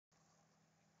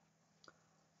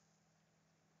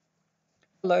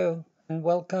Hello, and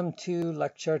welcome to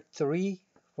Lecture 3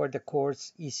 for the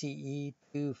course ECE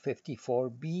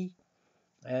 254B,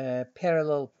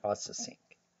 Parallel Processing.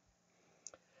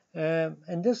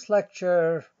 In this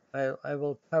lecture, I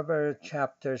will cover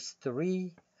chapters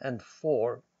 3 and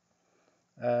 4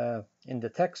 in the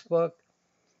textbook,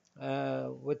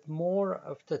 with more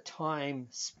of the time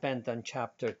spent on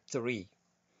chapter 3,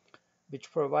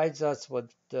 which provides us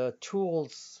with the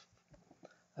tools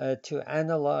to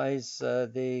analyze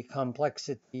the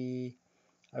complexity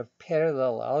of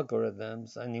parallel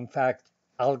algorithms, and in fact,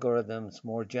 algorithms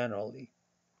more generally.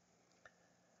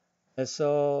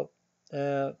 So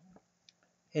in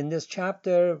this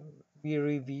chapter, we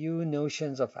review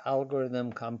notions of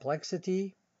algorithm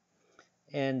complexity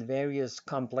and various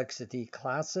complexity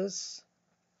classes,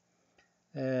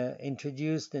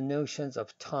 introduce the notions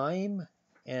of time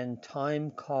and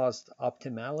time cost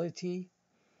optimality,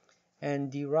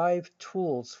 and derive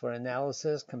tools for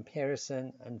analysis,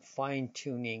 comparison, and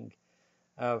fine-tuning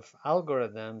of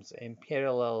algorithms in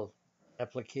parallel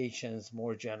applications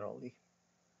more generally.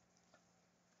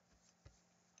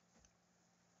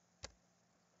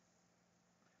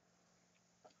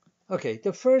 Okay,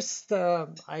 the first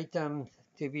item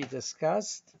to be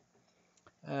discussed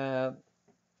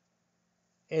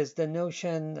is the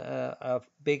notion of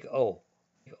big O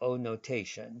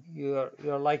notation. You're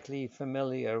likely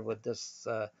familiar with this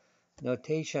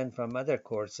notation from other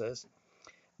courses.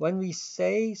 When we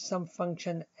say some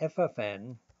function f of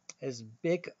n is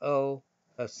big O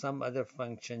of some other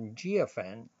function g of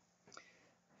n,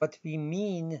 what we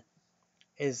mean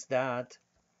is that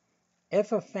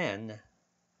f of n,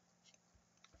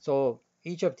 so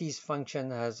each of these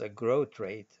functions has a growth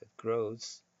rate, it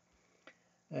grows.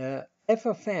 F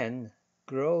of n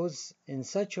grows in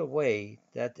such a way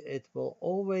that it will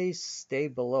always stay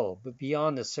below, but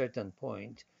beyond a certain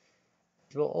point,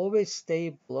 it will always stay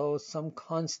below some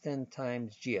constant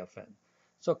times g of n.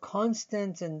 So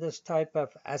constants in this type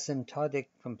of asymptotic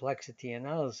complexity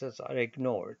analysis are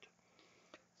ignored.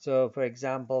 So for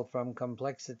example, from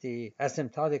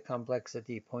asymptotic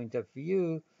complexity point of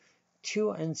view,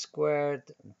 2n squared,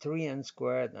 3n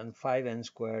squared, and 5n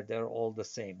squared, they're all the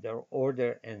same. They're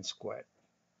order n squared.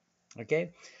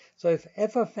 Okay? So if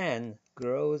f of n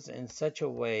grows in such a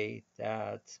way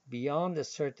that beyond a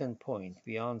certain point,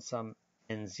 beyond some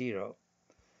n0,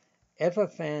 f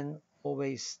of n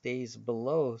always stays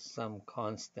below some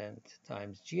constant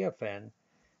times g of n,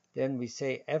 then we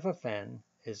say f of n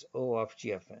is O of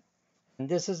g of n. And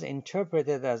this is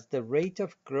interpreted as the rate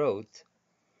of growth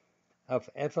of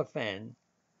f of n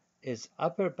is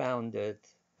upper bounded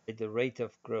by the rate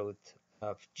of growth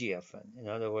of g of n. In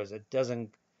other words, it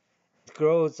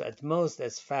grows at most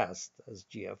as fast as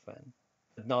g of n,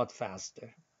 but not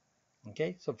faster.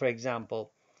 Okay, so for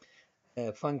example,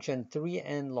 function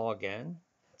 3n log n,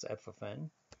 that's f of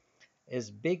n, is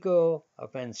big O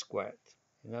of n squared.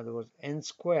 In other words, n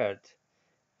squared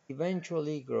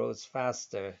eventually grows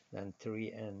faster than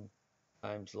 3n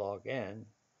times log n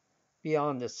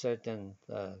beyond a certain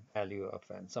value of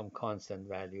n, some constant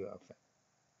value of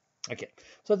n. Okay,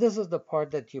 so this is the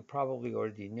part that you probably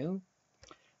already knew.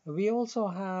 We also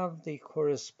have the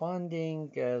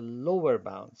corresponding lower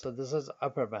bound. So this is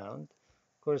upper bound.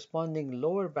 Corresponding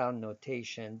lower bound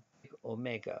notation, big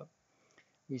omega.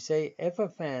 We say f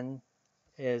of n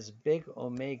is big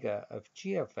omega of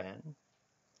g of n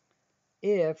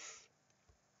if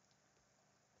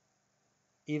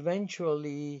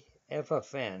eventually f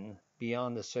of n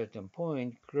beyond a certain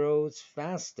point grows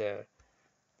faster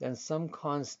than some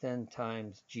constant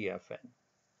times g of n.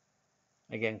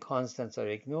 Again, constants are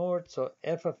ignored, so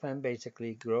f of n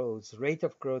basically grows, rate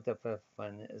of growth of f of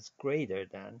n is greater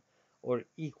than or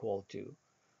equal to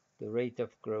the rate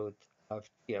of growth of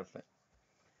g of n.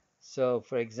 So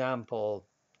for example,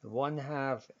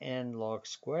 1/2 n log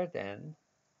squared n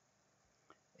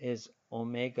is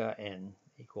omega n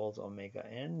equals omega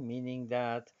n, meaning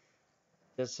that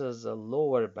this is a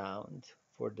lower bound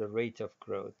for the rate of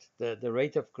growth. The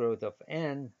rate of growth of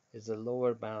n is a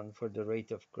lower bound for the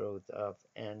rate of growth of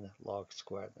n log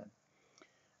squared n.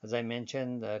 As I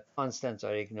mentioned, constants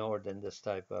are ignored in this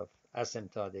type of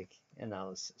asymptotic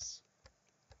analysis.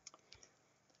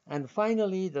 And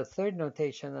finally, the third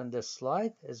notation on this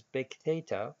slide is big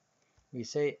theta. We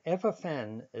say f of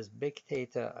n is big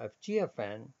theta of g of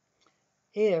n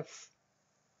if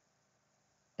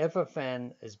f of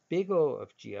n is big O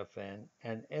of g of n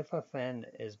and f of n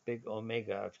is big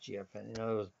omega of g of n. In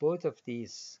other words, both of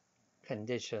these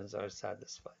conditions are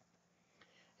satisfied.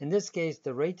 In this case,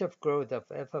 the rate of growth of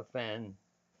f of n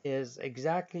is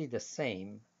exactly the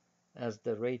same as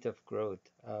the rate of growth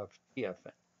of g of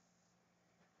n.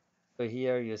 So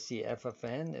here you see f of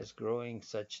n is growing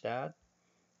such that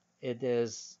it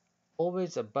is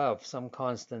always above some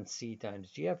constant c times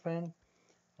g of n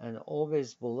and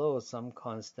always below some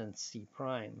constant c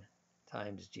prime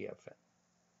times g of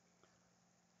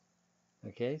n.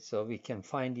 Okay, so we can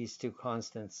find these two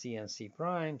constants c and c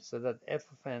prime so that f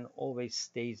of n always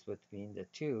stays between the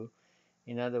two.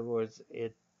 In other words,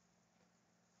 it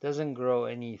doesn't grow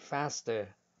any faster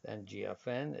than g of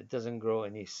n. It doesn't grow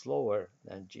any slower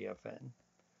than g of n.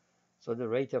 So the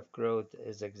rate of growth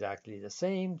is exactly the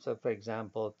same. So for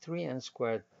example, 3n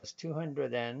squared plus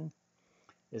 200n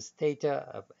is theta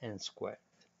of n squared.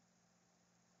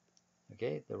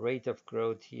 Okay, the rate of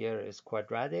growth here is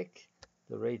quadratic.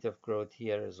 The rate of growth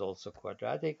here is also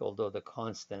quadratic, although the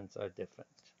constants are different.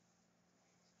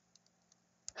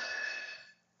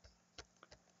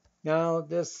 Now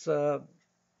this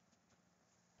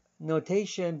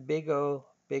notation big O,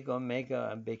 big omega,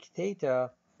 and big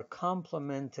theta are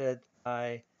complemented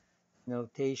by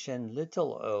notation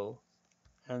little o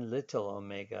and little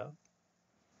omega.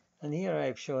 And here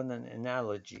I've shown an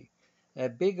analogy.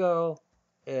 Big O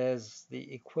is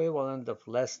the equivalent of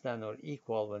less than or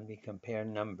equal when we compare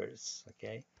numbers,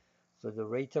 okay? So the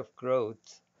rate of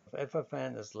growth of f of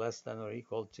n is less than or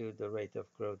equal to the rate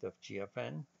of growth of g of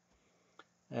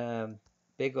n.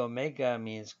 Big omega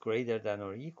means greater than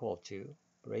or equal to.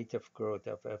 Rate of growth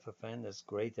of f of n is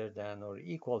greater than or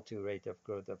equal to rate of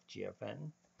growth of g of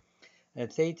n.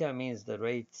 And theta means the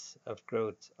rates of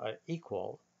growth are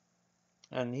equal.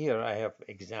 And here I have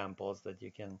examples that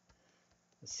you can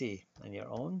see on your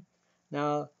own.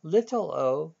 Now, little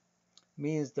o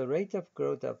means the rate of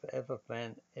growth of f of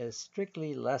n is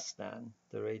strictly less than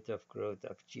the rate of growth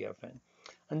of g of n.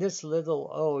 And this little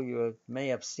o you may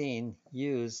have seen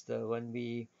used when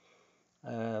we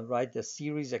write the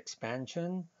series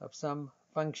expansion of some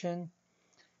function.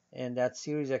 And that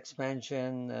series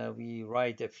expansion, we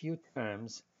write a few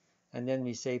terms, and then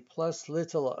we say plus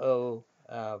little o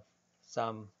of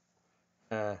some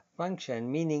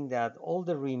function, meaning that all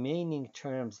the remaining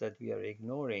terms that we are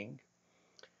ignoring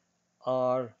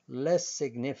are less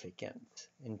significant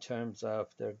in terms of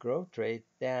their growth rate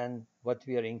than what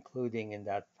we are including in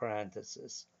that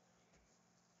parenthesis.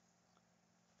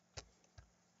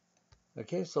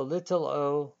 Okay, so little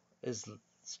o is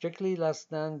strictly less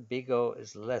than, big O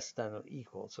is less than or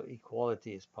equal, so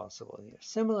equality is possible here.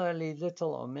 Similarly,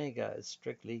 little omega is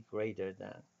strictly greater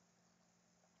than.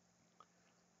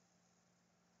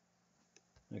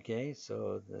 Okay,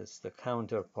 so that's the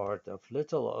counterpart of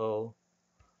little o.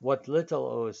 What little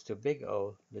o is to big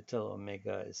O, little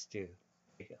omega is to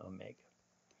big omega.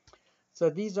 So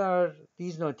these are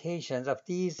these notations. Of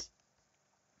these,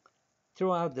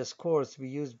 throughout this course, we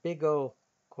use big O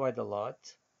quite a lot.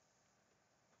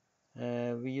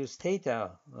 We use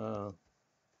theta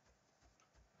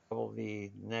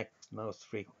probably next most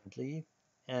frequently,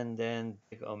 and then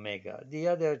big omega. The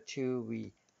other two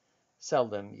we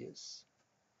seldom use.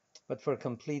 But for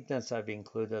completeness, I've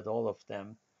included all of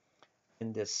them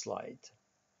in this slide.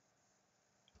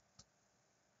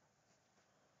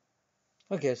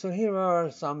 Okay, so here are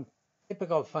some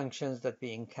typical functions that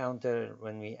we encounter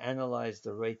when we analyze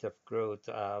the rate of growth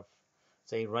of,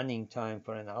 say, running time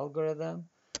for an algorithm.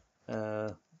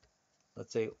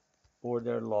 Let's say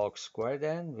order log squared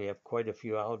n. We have quite a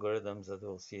few algorithms that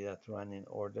we'll see that run in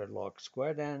order log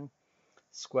squared n,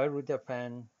 square root of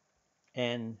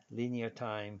n linear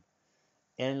time,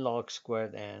 n log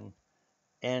squared n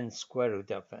square root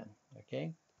of n,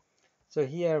 okay? So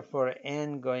here for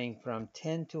n going from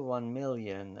 10 to 1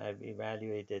 million, I've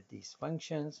evaluated these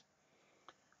functions.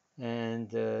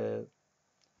 And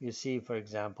you see, for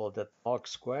example, that log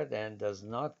squared n does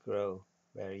not grow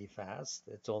very fast.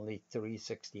 It's only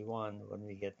 361 when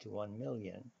we get to 1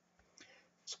 million.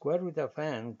 Square root of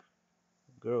n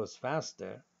grows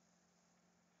faster,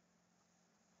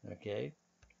 okay?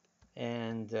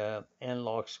 And n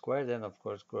log squared n, of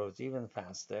course, grows even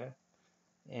faster.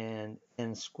 And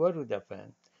square root of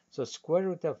n. So square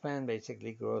root of n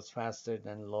basically grows faster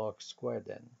than log squared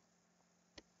n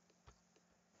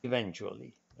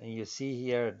eventually. And you see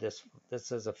here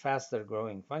this is a faster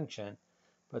growing function,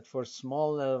 but for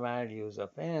smaller values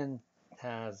of n, it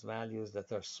has values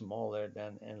that are smaller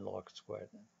than n log squared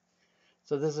n.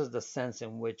 So this is the sense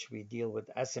in which we deal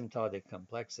with asymptotic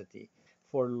complexity.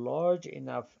 For large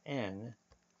enough n,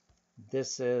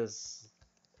 this is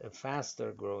a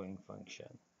faster growing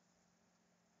function.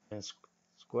 And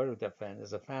square root of n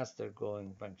is a faster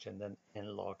growing function than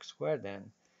n log squared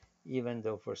n, even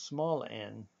though for small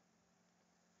n,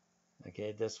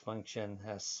 okay, this function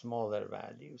has smaller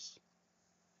values.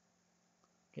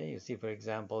 Okay, you see, for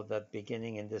example, that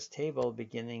beginning in this table,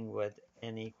 beginning with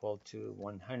n equal to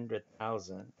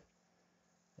 100,000,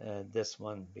 this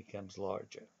one becomes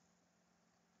larger.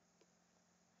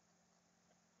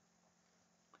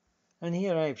 And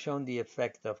here I've shown the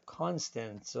effect of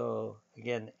constant. So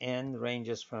again, n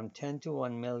ranges from 10 to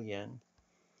 1 million.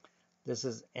 This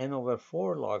is n over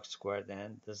 4 log squared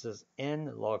n. This is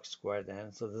n log squared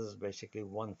n. So this is basically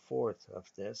 1/4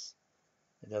 of this.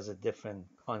 It has a different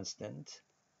constant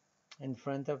in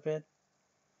front of it.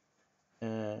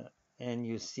 And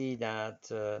you see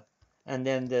that, and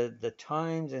then the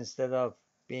times, instead of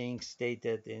being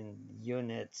stated in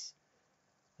units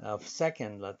of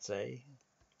second, let's say,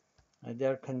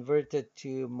 they're converted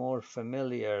to more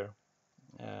familiar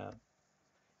uh,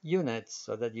 units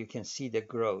so that you can see the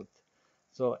growth.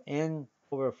 So n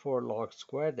over 4 log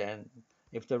squared n,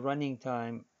 if the running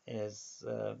time is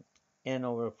n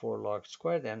over 4 log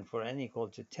squared n for n equal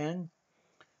to 10,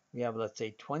 we have, let's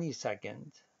say,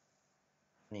 20-second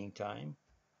running time.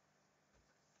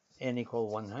 N equal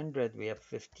 100, we have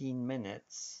 15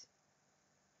 minutes.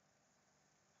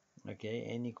 Okay,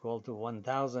 n equal to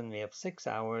 1000, we have 6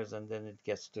 hours, and then it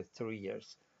gets to 3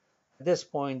 years. At this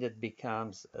point, it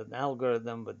becomes an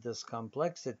algorithm with this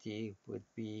complexity would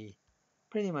be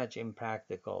pretty much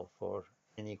impractical for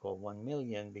n equal 1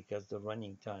 million because the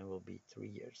running time will be 3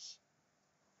 years.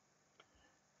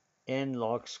 N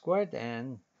log squared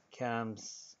n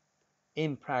becomes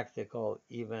impractical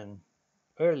even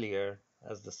earlier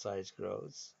as the size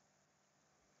grows.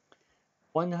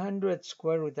 100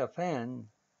 square root of n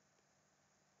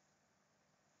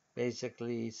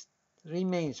basically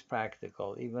remains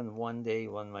practical. Even one day,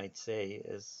 one might say,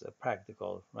 is a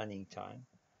practical running time,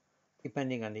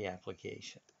 depending on the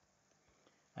application.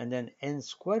 And then n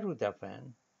square root of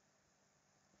n.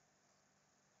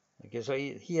 Okay, so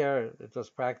here it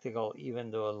was practical even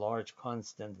though a large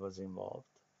constant was involved.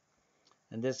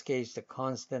 In this case, the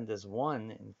constant is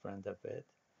 1 in front of it.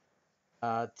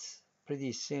 But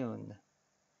pretty soon,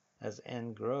 as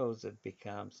n grows, it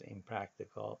becomes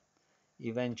impractical,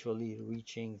 eventually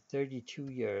reaching 32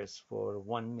 years for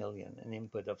 1 million, an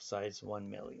input of size 1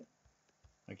 million.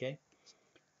 Okay?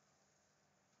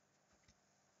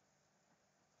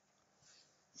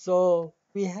 So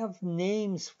we have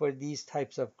names for these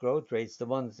types of growth rates, the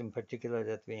ones in particular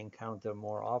that we encounter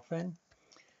more often.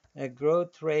 A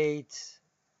growth rate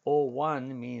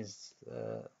O1 means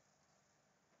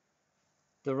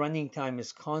the running time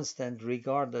is constant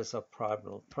regardless of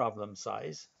problem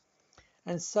size.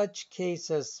 And such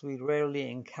cases we rarely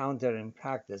encounter in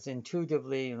practice.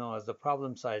 Intuitively, as the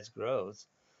problem size grows,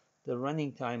 the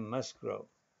running time must grow.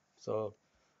 So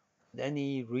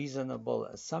any reasonable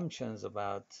assumptions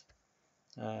about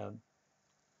uh,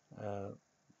 uh,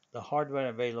 the hardware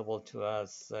available to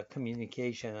us,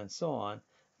 communication, and so on,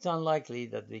 it's unlikely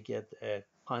that we get a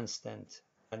constant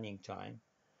running time,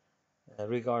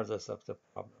 regardless of the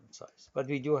problem size. But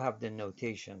we do have the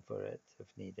notation for it if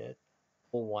needed.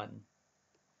 O1.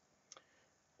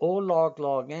 O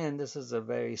log n, this is a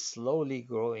very slowly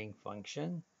growing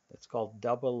function. It's called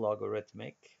double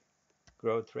logarithmic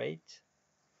growth rate.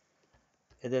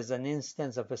 It is an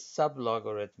instance of a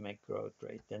sublogarithmic growth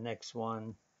rate. The next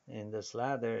one in this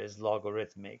ladder is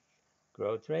logarithmic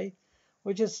growth rate,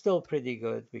 which is still pretty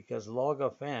good because log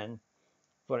of n,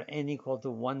 for n equal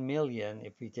to 1 million,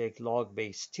 if we take log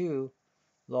base 2,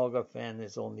 log of n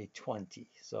is only 20.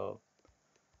 So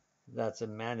that's a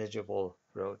manageable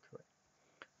growth rate.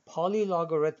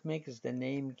 Polylogarithmic is the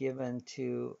name given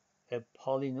to a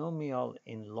polynomial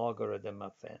in logarithm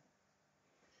of n.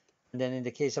 And then in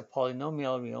the case of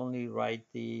polynomial, we only write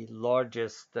the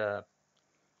largest, the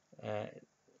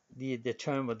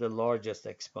term with the largest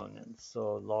exponent.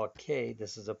 So log k,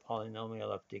 this is a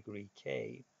polynomial of degree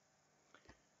k,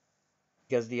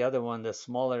 because the other one, the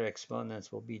smaller exponents,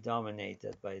 will be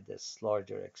dominated by this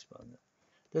larger exponent.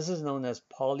 This is known as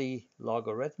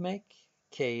polylogarithmic.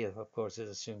 K, of course, is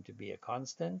assumed to be a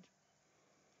constant.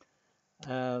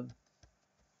 Then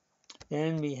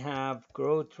we have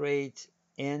growth rate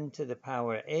n to the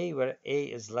power a, where a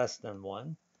is less than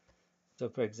 1. So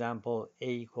for example, a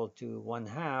equal to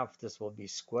 1/2, this will be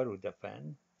square root of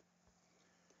n.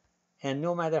 And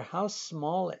no matter how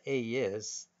small a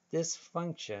is, this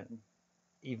function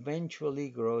eventually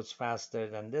grows faster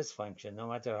than this function, no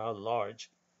matter how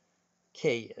large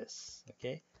k is.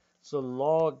 Okay, so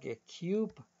log a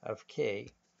cube of k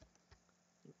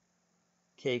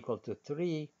equal to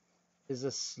 3, is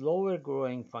a slower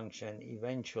growing function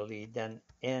eventually than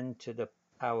n to the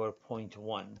power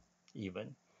 0.1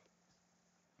 even.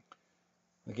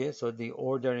 Okay, so the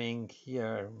ordering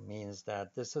here means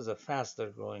that this is a faster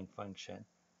growing function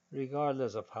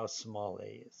regardless of how small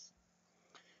a is.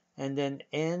 And then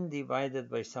n divided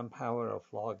by some power of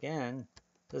log n,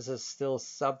 this is still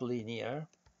sublinear.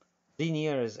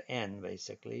 Linear is n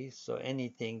basically, so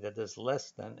anything that is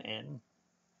less than n,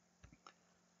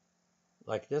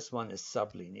 like this one, is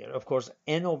sublinear. Of course,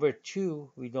 n over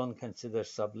 2 we don't consider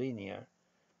sublinear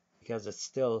because it's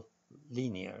still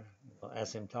linear.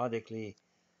 Asymptotically,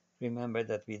 remember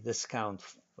that we discount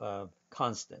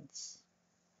constants.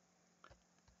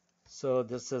 So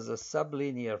this is a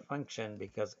sublinear function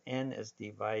because n is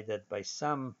divided by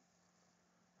some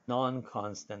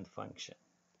non-constant function.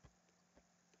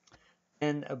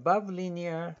 And above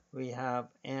linear, we have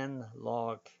n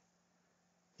log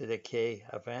to the k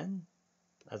of n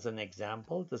as an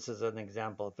example. This is an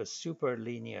example of a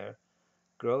superlinear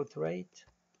growth rate.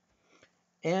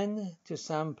 N to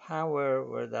some power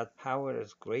where that power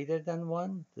is greater than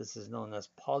 1. This is known as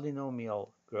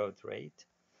polynomial growth rate.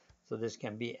 So this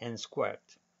can be n squared,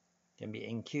 can be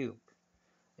n cubed.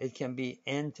 It can be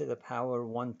n to the power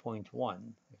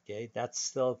 1.1. Okay, that's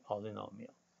still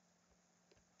polynomial.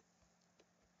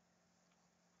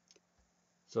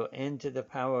 So n to the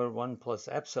power 1 plus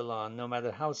epsilon, no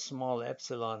matter how small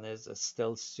epsilon is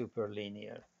still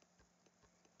superlinear.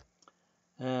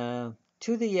 2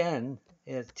 to the n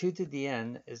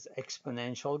is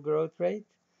exponential growth rate.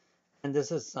 And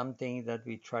this is something that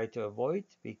we try to avoid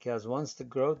because once the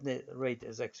growth rate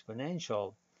is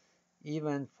exponential,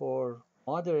 even for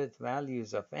moderate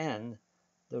values of n,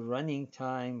 the running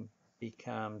time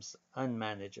becomes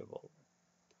unmanageable.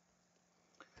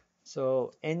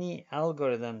 So any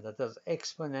algorithm that has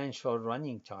exponential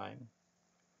running time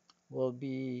will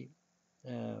be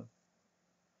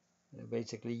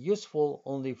basically useful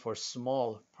only for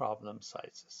small problem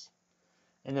sizes.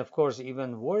 And of course,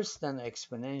 even worse than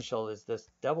exponential is this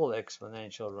double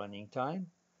exponential running time,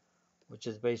 which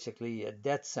is basically a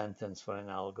death sentence for an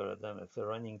algorithm. If the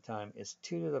running time is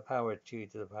 2 to the power 2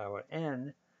 to the power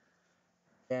n,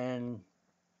 then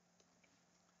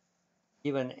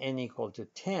even n equal to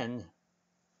 10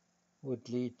 would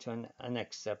lead to an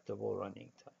unacceptable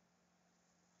running time.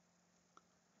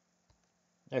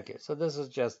 Okay, so this is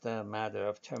just a matter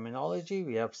of terminology.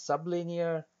 We have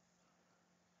sublinear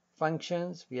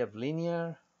functions, we have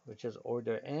linear, which is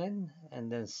order n,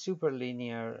 and then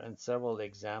superlinear, and several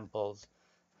examples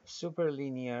of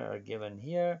superlinear are given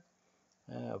here,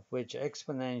 of which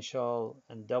exponential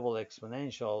and double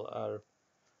exponential are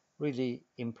really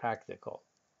impractical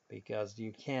because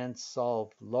you can't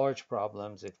solve large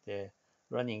problems if the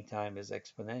running time is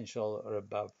exponential or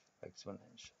above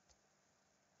exponential.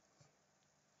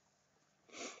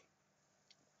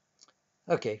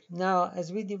 Okay, now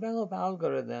as we develop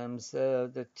algorithms,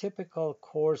 the typical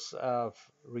course of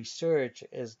research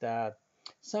is that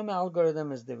some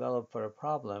algorithm is developed for a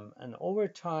problem, and over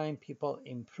time people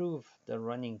improve the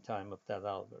running time of that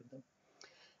algorithm.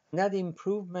 And that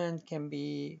improvement can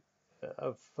be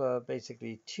of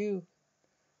basically two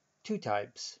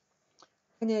types.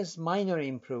 One is minor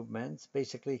improvements,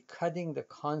 basically cutting the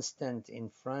constant in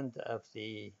front of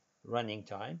the running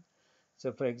time.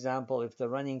 So for example, if the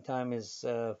running time is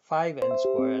 5n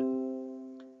squared,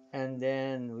 and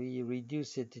then we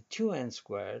reduce it to 2n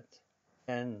squared,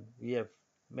 and we have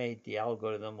made the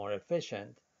algorithm more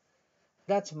efficient,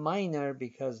 that's minor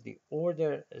because the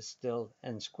order is still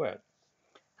n squared.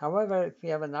 However, if we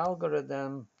have an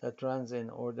algorithm that runs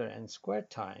in order n squared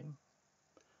time,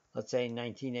 let's say in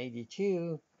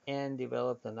 1982, N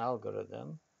developed an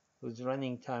algorithm whose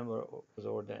running time was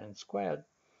order n squared.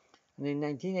 And in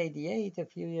 1988, a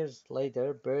few years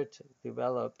later, Bert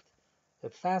developed a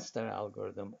faster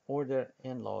algorithm, order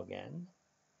n log n,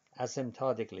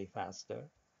 asymptotically faster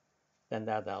than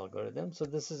that algorithm. So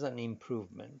this is an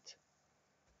improvement.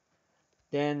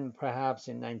 Then perhaps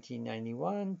in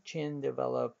 1991, Chin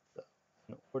developed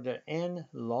an order n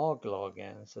log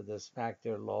n. So this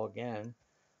factor log n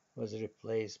was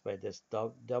replaced by this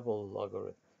double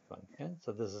logarithmic function.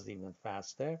 So this is even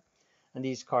faster. And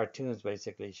these cartoons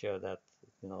basically show that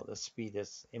the speed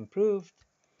is improved.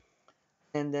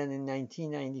 And then in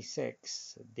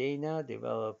 1996, Dana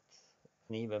developed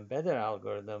an even better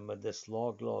algorithm, but this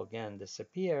log n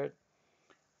disappeared.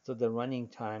 So the running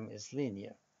time is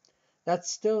linear. That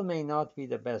still may not be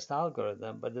the best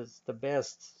algorithm, but it's the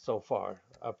best so far.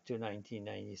 Up to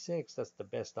 1996, that's the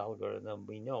best algorithm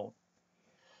we know.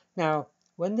 Now,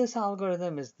 when this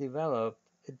algorithm is developed,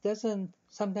 it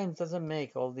sometimes doesn't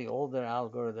make all the older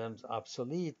algorithms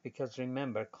obsolete because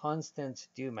remember, constants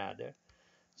do matter.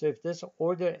 So if this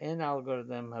order n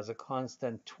algorithm has a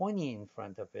constant 20 in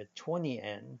front of it,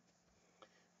 20n,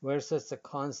 versus a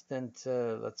constant,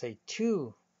 let's say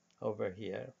 2 over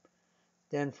here,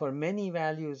 then for many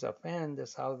values of n,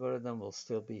 this algorithm will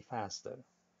still be faster.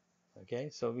 Okay,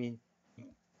 so we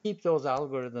keep those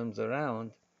algorithms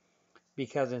around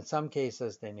because in some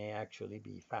cases they may actually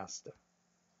be faster.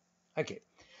 Okay,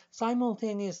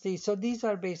 simultaneously, so these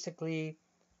are basically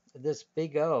this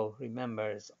big O,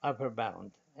 remember, is upper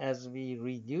bound. As we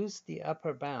reduce the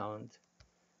upper bound,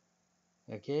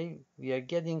 okay, we are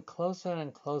getting closer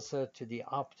and closer to the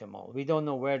optimal. We don't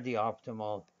know where the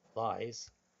optimal lies,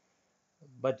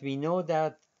 but we know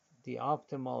that the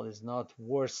optimal is not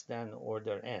worse than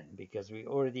order n because we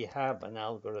already have an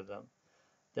algorithm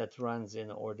that runs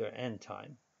in order n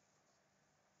time.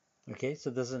 Okay, so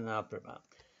this is an upper bound.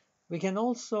 We can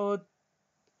also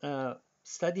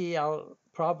study our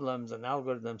problems and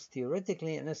algorithms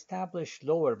theoretically and establish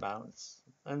lower bounds.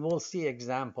 And we'll see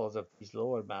examples of these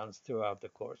lower bounds throughout the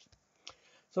course.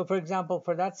 So for example,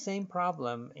 for that same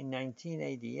problem in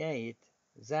 1988,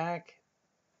 Zach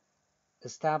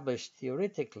established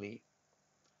theoretically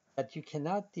that you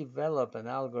cannot develop an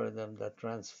algorithm that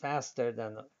runs faster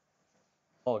than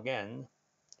log n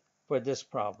for this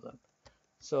problem.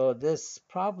 So this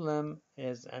problem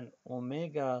is an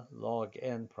omega log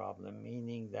n problem,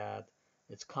 meaning that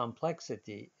its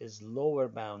complexity is lower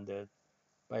bounded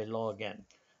by log n.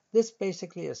 This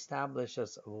basically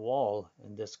establishes a wall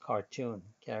in this cartoon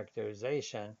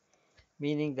characterization,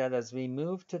 meaning that as we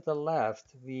move to the left,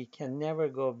 we can never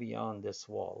go beyond this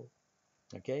wall.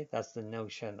 Okay, that's the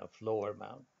notion of lower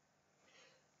bound.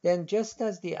 Then just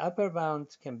as the upper bound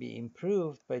can be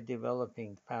improved by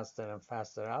developing faster and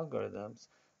faster algorithms,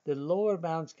 the lower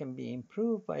bounds can be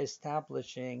improved by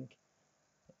establishing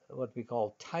what we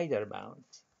call tighter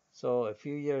bounds. So a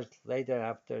few years later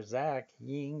after Zach,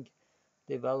 Ying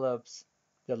develops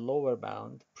the lower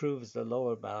bound, proves the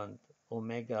lower bound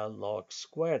omega log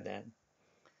squared n,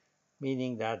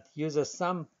 meaning that uses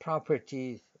some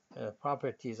properties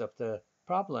of the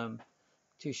problem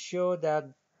to show that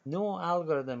no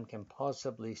algorithm can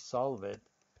possibly solve it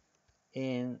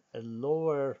in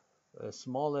a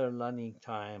smaller learning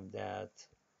time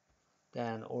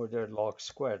than order log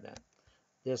squared n.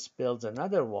 This builds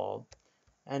another wall.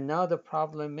 And now the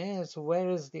problem is,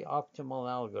 where is the optimal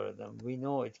algorithm? We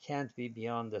know it can't be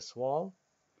beyond this wall.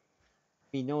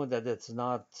 We know that it's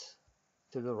not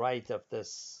to the right of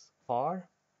this bar.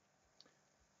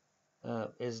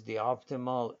 Is the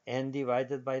optimal n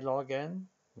divided by log n?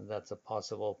 That's a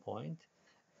possible point.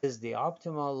 Is the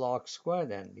optimal log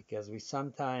squared n? Because we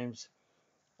sometimes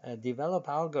develop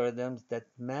algorithms that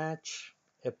match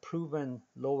a proven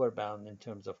lower bound in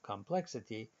terms of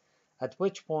complexity, at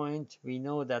which point we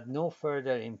know that no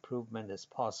further improvement is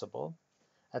possible,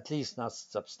 at least not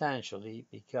substantially,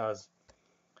 because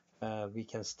we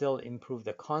can still improve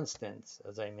the constants,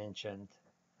 as I mentioned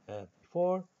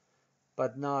before,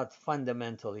 but not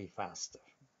fundamentally faster.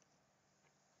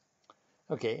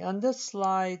 Okay, on this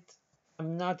slide,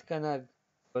 I'm not going to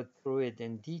go through it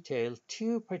in detail.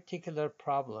 Two particular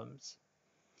problems.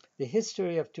 The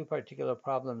history of two particular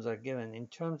problems are given in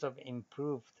terms of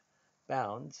improved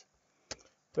bounds.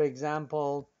 For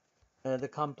example, the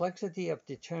complexity of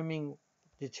determining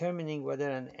whether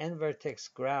an n-vertex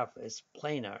graph is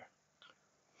planar.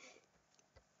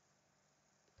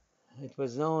 It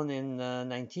was known in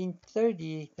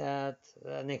 1930 that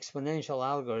an exponential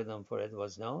algorithm for it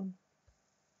was known.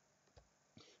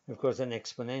 Of course, an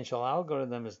exponential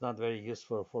algorithm is not very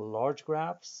useful for large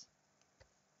graphs.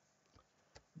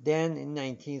 Then in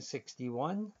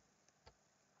 1961,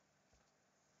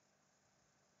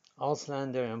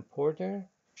 Auslander and Porter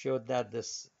showed that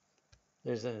there's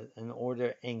an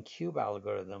order n cube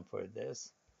algorithm for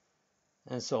this,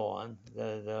 and so on.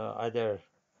 The other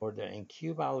order n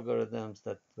cube algorithms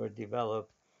that were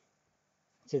developed.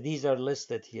 So these are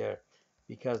listed here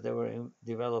because they were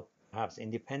developed perhaps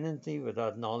independently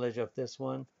without knowledge of this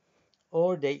one,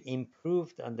 or they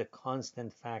improved on the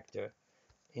constant factor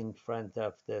in front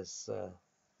of this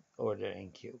order n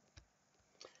cube.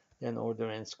 Then order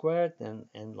n squared, then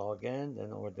n log n,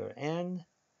 then order n.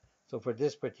 So for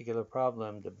this particular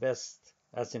problem, the best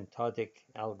asymptotic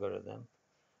algorithm,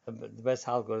 the best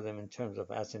algorithm in terms of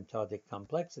asymptotic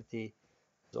complexity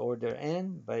is order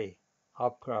n by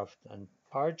Hopcroft and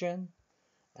Parjan,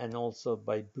 and also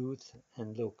by Booth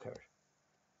and Luker.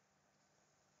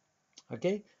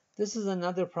 Okay, this is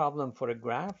another problem for a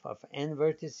graph of n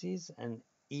vertices and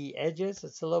e edges.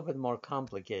 It's a little bit more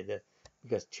complicated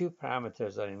because two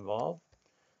parameters are involved.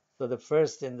 So the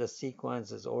first in the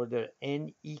sequence is order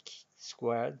n e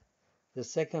squared. The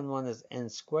second one is n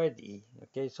squared e.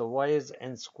 Okay, so why is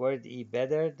n squared e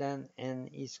better than n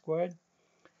e squared?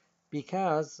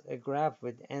 Because a graph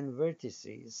with n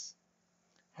vertices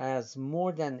has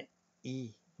more than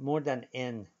more than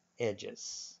n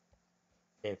edges.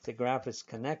 If the graph is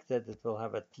connected, it will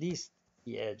have at least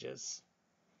e edges,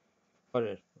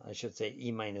 or I should say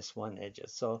e minus 1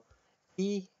 edges. So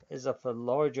e is of a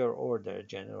larger order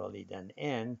generally than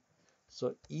n,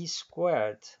 so e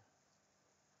squared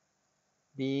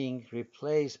being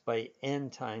replaced by n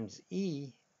times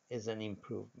e is an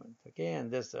improvement. Okay,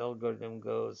 and this algorithm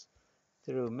goes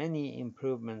through many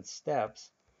improvement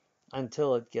steps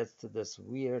until it gets to this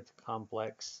weird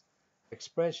complex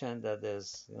expression that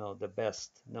is, the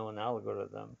best known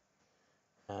algorithm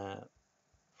uh,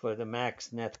 for the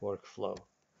max network flow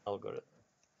algorithm,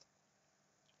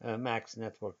 max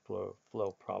network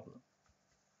flow problem.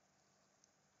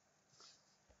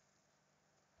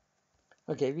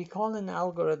 Okay, we call an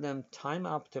algorithm time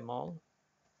optimal,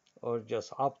 or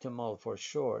just optimal for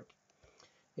short,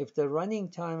 if the running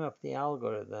time of the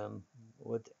algorithm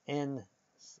with n,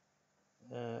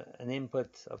 an input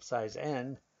of size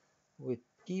n, with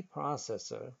p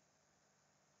processor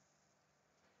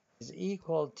is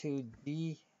equal to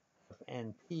g of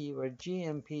np, where g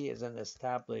and p is an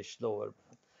established lower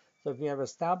bound. So if we have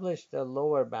established a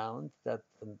lower bound that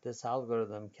this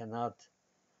algorithm cannot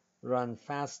run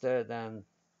faster than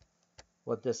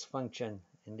what this function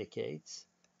indicates,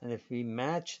 and if we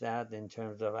match that in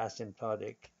terms of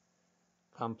asymptotic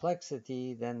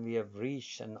complexity, then we have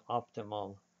reached an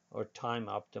optimal or time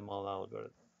optimal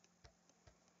algorithm.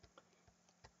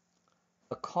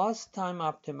 The cost time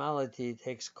optimality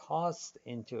takes cost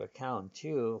into account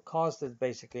too. Cost is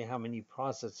basically how many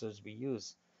processors we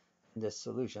use in this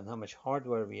solution, how much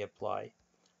hardware we apply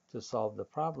to solve the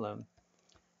problem.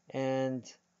 And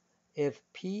if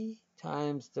p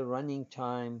times the running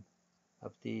time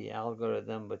of the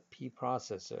algorithm with p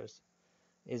processors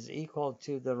is equal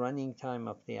to the running time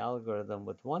of the algorithm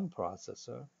with one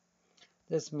processor,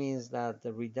 this means that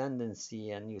the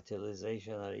redundancy and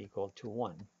utilization are equal to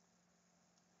 1.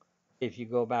 If you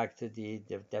go back to the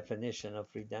definition of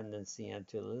redundancy and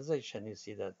utilization, you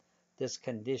see that this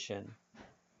condition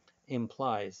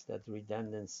implies that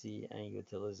redundancy and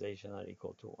utilization are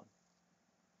equal to 1.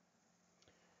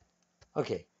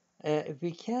 Okay, if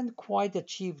we can't quite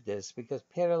achieve this, because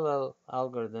parallel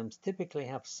algorithms typically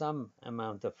have some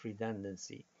amount of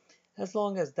redundancy, as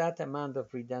long as that amount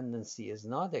of redundancy is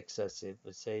not excessive,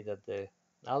 we say that the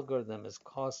algorithm is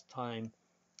cost time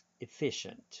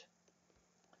efficient.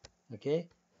 Okay,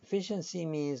 efficiency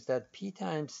means that p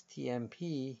times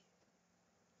tmp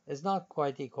is not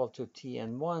quite equal to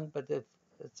tn1, but if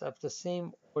it's of the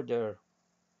same order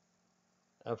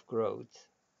of growth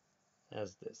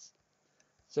as this.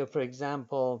 So for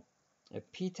example, if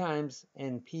p times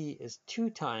np is 2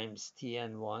 times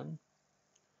tn1,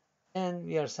 and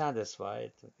we are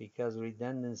satisfied because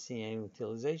redundancy and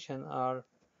utilization are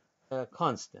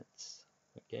constants.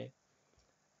 Okay,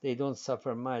 they don't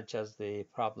suffer much as the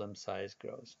problem size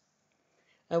grows.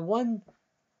 And one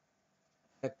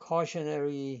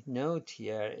cautionary note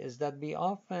here is that we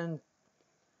often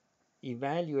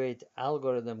evaluate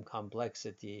algorithm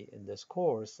complexity in this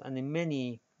course and in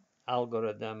many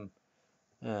algorithm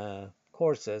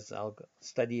courses,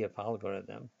 study of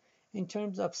algorithm, in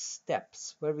terms of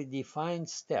steps, where we define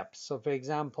steps. So for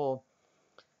example,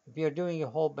 if you're doing a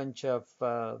whole bunch of,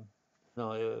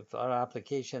 if our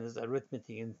application is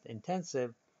arithmetic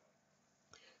intensive,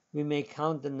 we may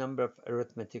count the number of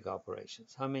arithmetic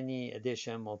operations, how many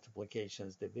addition,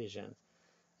 multiplications, divisions,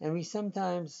 and we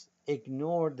sometimes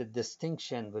ignore the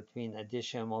distinction between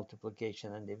addition,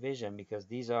 multiplication, and division because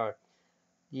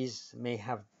these may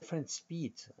have different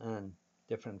speeds on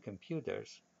different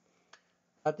computers.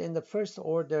 But in the first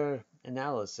order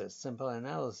analysis, simple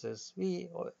analysis, we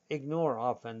ignore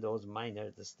often those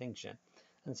minor distinctions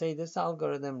and say this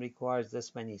algorithm requires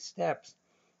this many steps,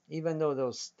 even though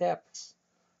those steps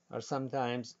are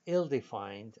sometimes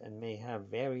ill-defined and may have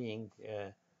varying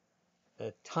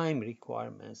time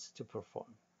requirements to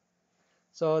perform.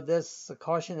 So this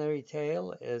cautionary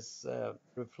tale is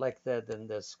reflected in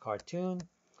this cartoon.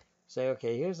 Say,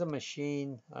 okay, here's a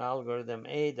machine algorithm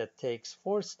A that takes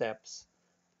 4 steps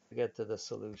to get to the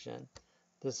solution.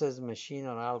 This is machine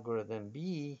or algorithm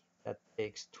B that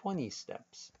takes 20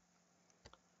 steps.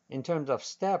 In terms of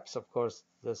steps, of course,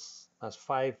 this has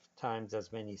 5 times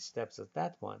as many steps as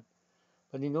that one.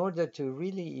 But in order to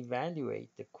really evaluate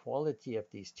the quality of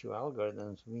these two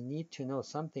algorithms, we need to know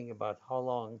something about how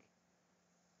long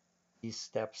these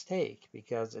steps take,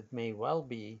 because it may well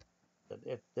be that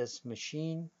if this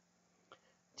machine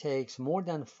takes more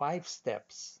than 5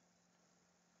 steps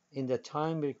in the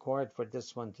time required for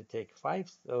this one to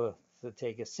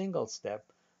take a single step,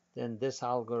 then this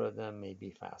algorithm may be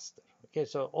faster. Okay,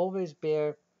 so always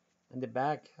bear in the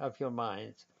back of your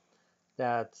mind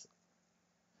that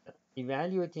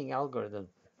evaluating algorithm,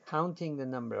 counting the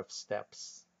number of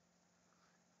steps,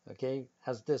 okay,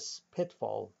 has this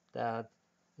pitfall that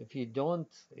if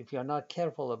you're not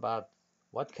careful about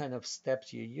what kind of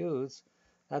steps you use,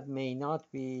 that may not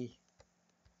be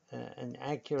an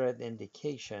accurate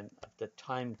indication of the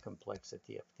time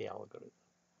complexity of the algorithm.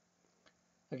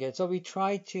 Okay, so we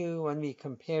try to, when we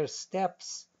compare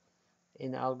steps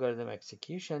in algorithm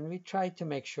execution, we try to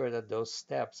make sure that those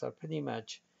steps are pretty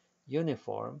much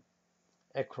uniform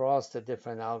across the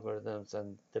different algorithms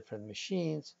and different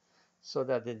machines so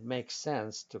that it makes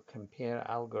sense to compare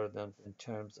algorithms in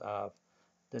terms of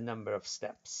the number of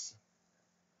steps.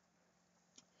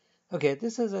 Okay,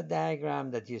 this is a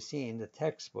diagram that you see in the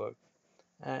textbook.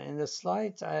 In the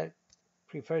slides, I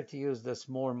prefer to use this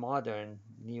more modern,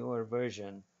 newer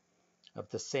version of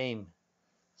the same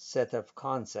set of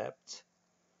concepts.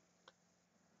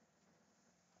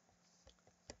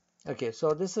 Okay,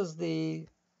 so this is the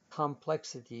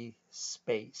complexity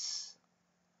space.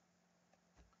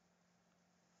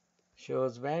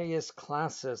 Shows various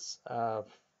classes of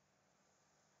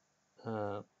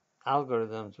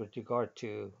algorithms with regard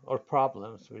to, or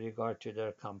problems with regard to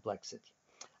their complexity.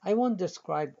 I won't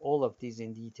describe all of these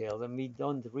in detail, and we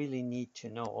don't really need to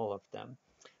know all of them,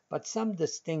 but some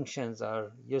distinctions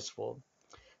are useful.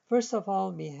 First of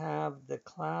all, we have the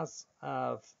class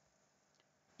of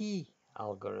P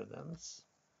algorithms.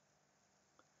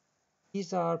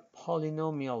 These are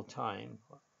polynomial time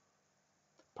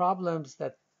problems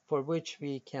that for which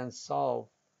we can solve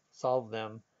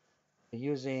them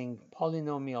using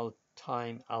polynomial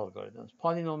time algorithms.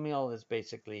 Polynomial is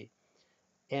basically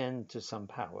n to some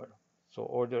power. So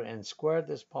order n squared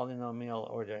is polynomial,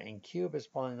 order n cubed is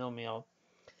polynomial.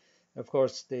 Of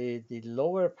course, the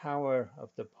lower power of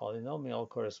the polynomial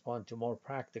correspond to more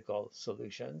practical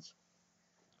solutions.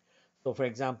 So for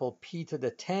example, p to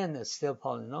the 10 is still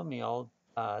polynomial,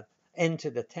 n to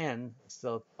the 10 is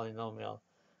still polynomial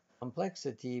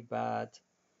complexity, but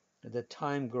the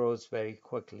time grows very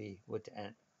quickly with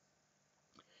n.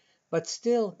 But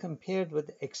still, compared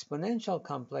with exponential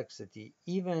complexity,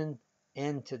 even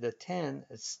n to the 10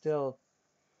 is still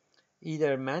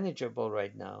either manageable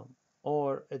right now,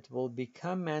 or it will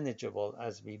become manageable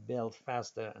as we build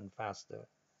faster and faster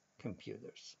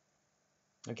computers.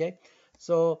 Okay,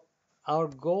 so our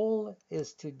goal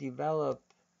is to develop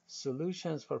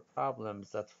solutions for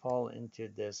problems that fall into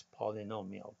this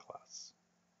polynomial class.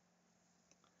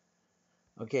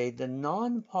 Okay, the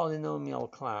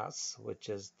non-polynomial class, which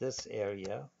is this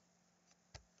area,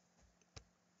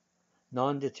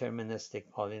 non-deterministic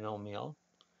polynomial,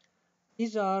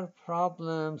 these are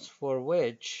problems for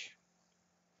which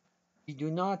we do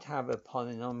not have a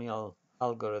polynomial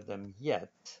algorithm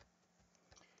yet.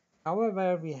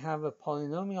 However, we have a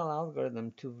polynomial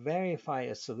algorithm to verify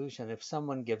a solution if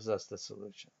someone gives us the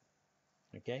solution.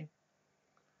 Okay?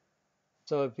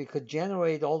 So if we could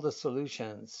generate all the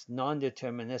solutions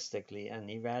non-deterministically and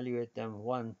evaluate them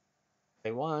one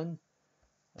by one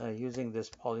using this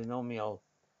polynomial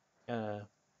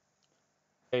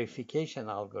verification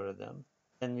algorithm,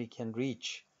 then we can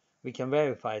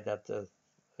verify that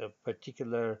a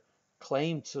particular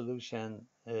claimed solution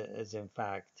is in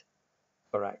fact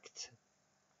correct.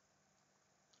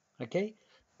 Okay?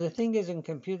 The thing is, in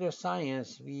computer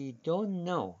science, we don't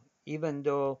know, even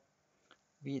though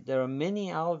there are many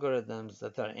algorithms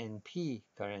that are NP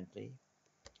currently,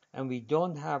 and we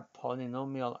don't have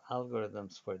polynomial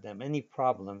algorithms for them, any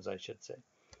problems, I should say.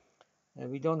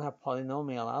 And we don't have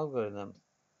polynomial algorithms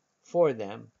for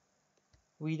them.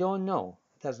 We don't know.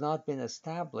 It has not been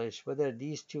established whether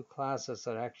these two classes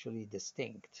are actually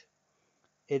distinct.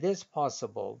 It is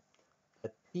possible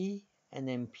that P and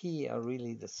NP are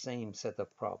really the same set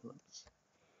of problems.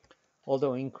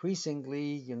 Although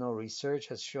increasingly, research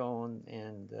has shown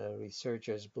and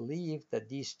researchers believe that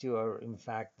these two are in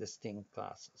fact distinct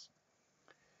classes.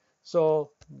 So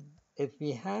if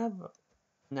we have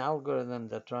an algorithm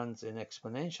that runs in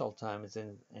exponential time as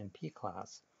in NP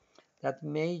class, that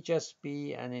may just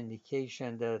be an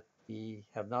indication that we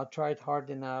have not tried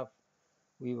hard enough,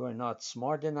 we were not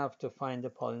smart enough to find a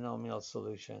polynomial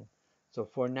solution. So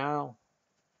for now,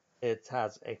 it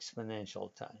has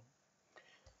exponential time.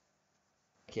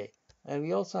 Okay, and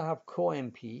we also have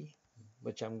co-NP,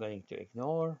 which I'm going to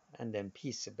ignore, and then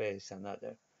P-space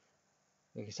another.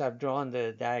 Because I've drawn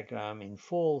the diagram in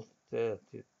full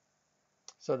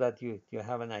so that you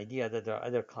have an idea that there are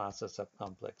other classes of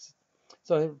complexity.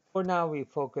 So for now, we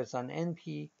focus on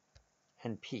NP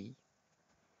and P.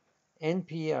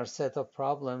 NP are a set of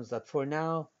problems that for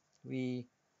now, we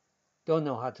don't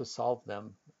know how to solve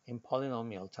them in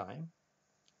polynomial time.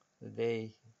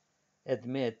 They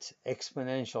admit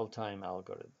exponential time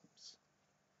algorithms.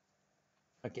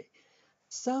 Okay,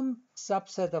 some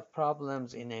subset of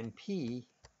problems in NP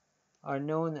are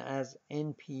known as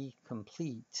NP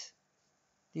complete.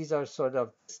 These are sort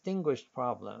of distinguished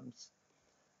problems,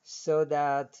 so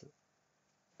that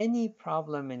any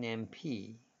problem in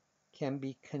NP can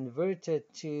be converted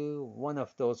to one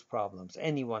of those problems,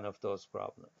 any one of those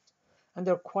problems. And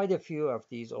there are quite a few of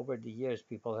these over the years.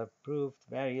 People have proved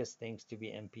various things to be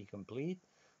NP complete.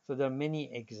 So there are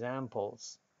many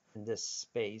examples in this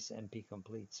space, NP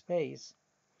complete space.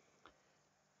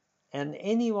 And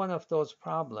any one of those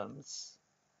problems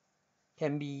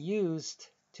can be used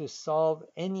to solve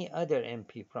any other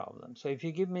NP problem. So if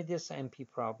you give me this NP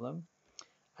problem,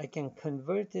 I can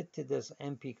convert it to this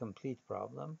NP complete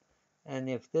problem. And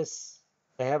if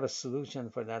I have a solution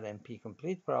for that NP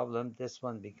complete problem, this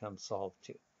one becomes solved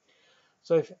too.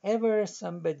 So if ever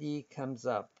somebody comes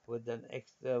up with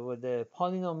a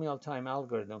polynomial time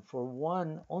algorithm for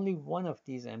only one of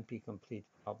these NP complete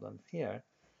problems here,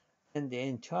 then the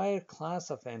entire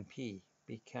class of NP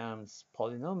becomes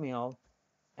polynomial,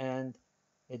 and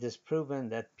it is proven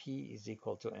that P is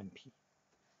equal to NP.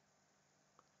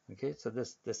 Okay, so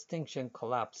this distinction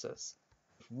collapses.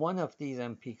 If one of these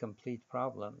NP complete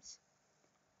problems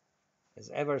is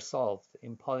ever solved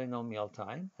in polynomial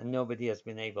time, and nobody has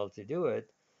been able to do it,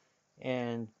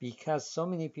 and because so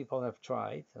many people have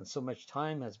tried and so much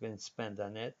time has been spent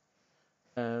on it,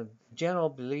 general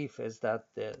belief is that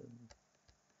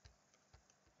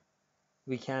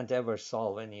we can't ever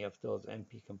solve any of those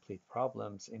NP complete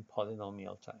problems in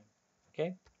polynomial time.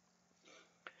 Okay.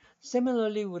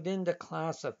 Similarly, within the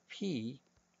class of P,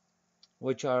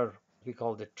 which are what we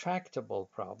call the tractable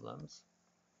problems,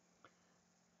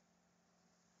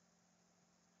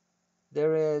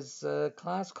 there is a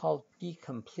class called P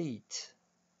complete.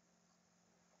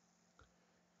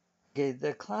 Okay,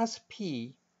 the class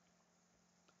P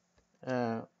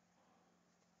let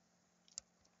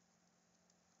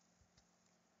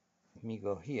me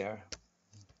go here.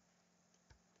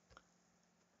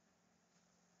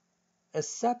 A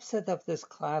subset of this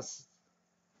class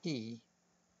P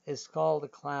is called the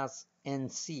class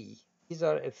NC. These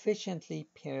are efficiently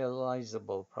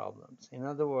parallelizable problems. In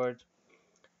other words,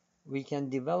 we can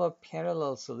develop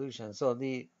parallel solutions. So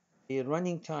the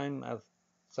running time of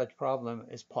such problem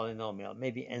is polynomial,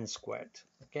 maybe n squared.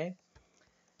 Okay.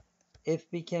 If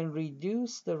we can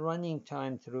reduce the running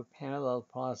time through parallel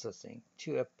processing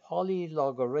to a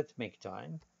polylogarithmic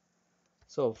time,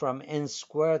 so from n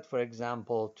squared, for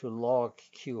example, to log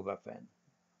cube of n,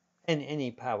 and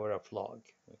any power of log,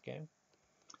 okay,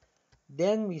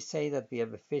 then we say that we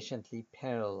have efficiently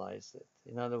parallelized it.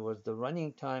 In other words, the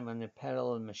running time on a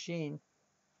parallel machine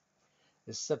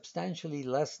is substantially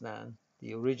less than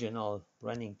the original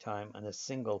running time on a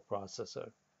single processor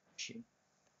machine.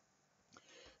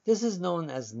 This is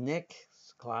known as NIC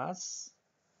class,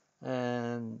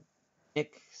 and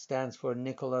NIC stands for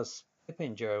Nicholas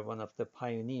Pippinger, one of the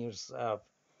pioneers of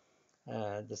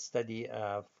the study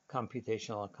of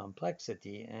computational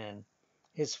complexity, and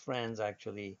his friends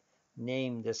actually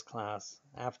named this class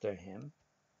after him.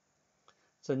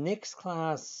 So NIC's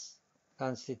class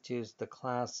constitutes the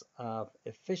class of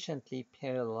efficiently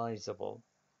parallelizable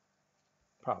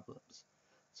problems,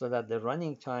 so that the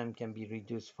running time can be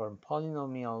reduced from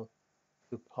polynomial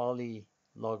to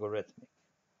polylogarithmic.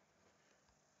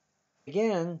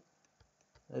 Again,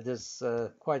 it is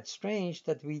quite strange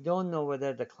that we don't know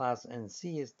whether the class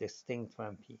NC is distinct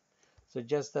from P. So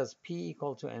just as P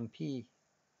equal to NP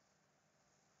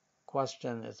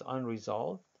question is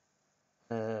unresolved,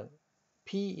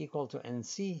 P equal to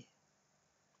NC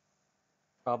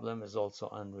problem is also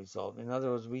unresolved. In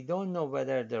other words, we don't know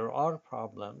whether there are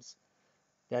problems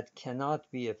that cannot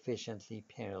be efficiently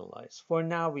parallelized. For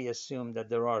now, we assume that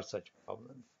there are such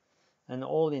problems, and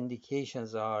all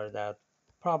indications are that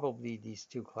probably these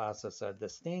two classes are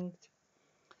distinct.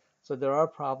 So there are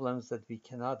problems that we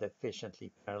cannot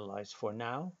efficiently parallelize for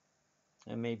now,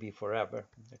 and maybe forever.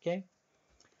 Okay.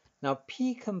 Now,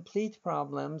 P-complete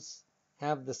problems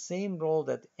have the same role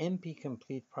that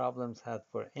NP-complete problems had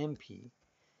for NP.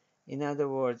 In other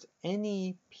words,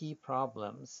 any P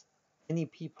problem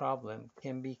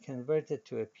can be converted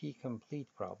to a P-complete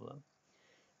problem,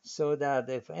 so that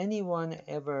if anyone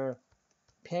ever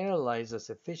parallelizes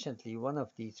efficiently one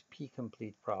of these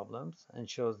P-complete problems and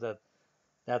shows that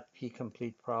that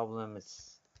P-complete problem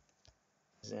is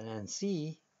an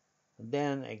NC,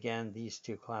 then again these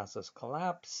two classes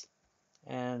collapse,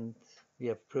 and we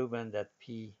have proven that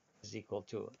P is equal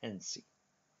to NC.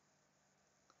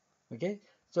 Okay,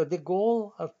 So the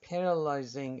goal of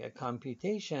parallelizing a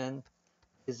computation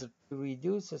is to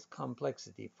reduce its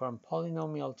complexity from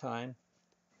polynomial time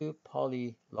to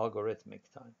polylogarithmic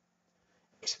time.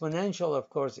 Exponential, of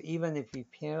course, even if we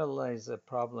parallelize a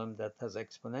problem that has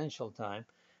exponential time,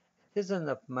 it isn't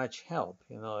of much help.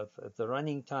 If the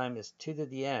running time is 2 to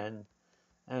the n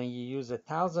and you use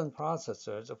 1,000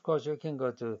 processors, of course you can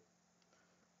go to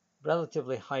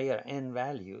relatively higher n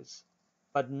values,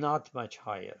 but not much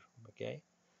higher, okay?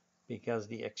 Because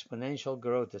the exponential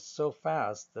growth is so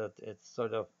fast that it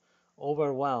sort of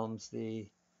overwhelms the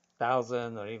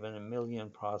 1,000 or even 1,000,000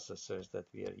 processors that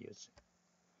we are using.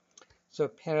 So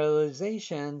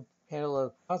parallelization,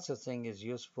 parallel processing is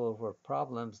useful for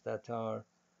problems that are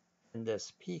in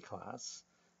this P class,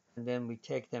 and then we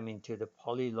take them into the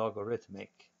polylogarithmic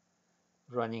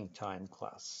running time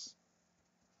class.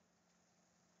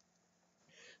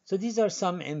 So these are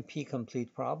some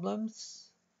NP-complete problems.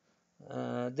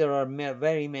 There are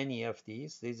very many of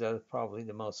these. These are probably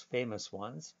the most famous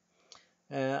ones.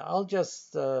 I'll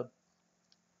just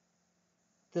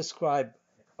describe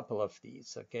a couple of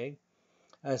these, okay?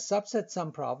 A subset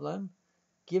sum problem,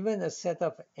 given a set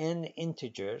of n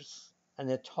integers and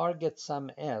a target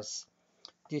sum s,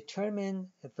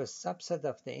 determine if a subset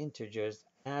of the integers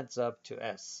adds up to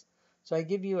s. So I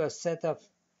give you a set of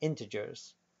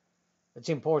integers. It's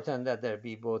important that there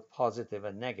be both positive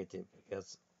and negative,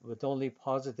 because with only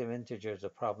positive integers, the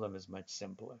problem is much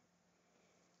simpler.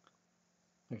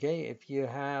 Okay, if you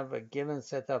have a given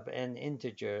set of n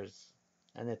integers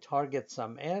and a target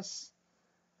sum s,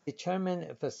 determine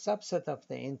if a subset of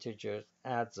the integers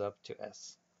adds up to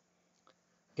s.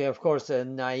 Okay, of course, a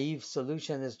naive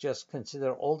solution is just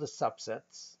consider all the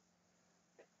subsets.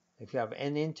 If you have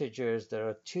n integers, there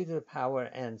are 2 to the power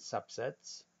n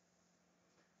subsets.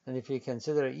 And if you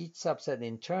consider each subset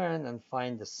in turn and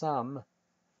find the sum,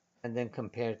 and then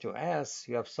compare to s,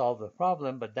 you have solved the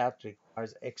problem, but that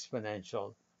requires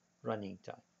exponential running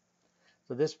time.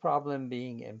 So this problem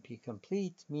being NP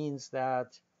complete means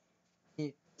that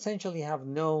we essentially have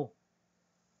no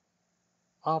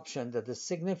option that is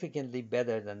significantly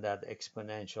better than that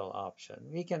exponential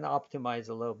option. We can optimize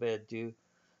a little bit, do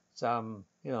some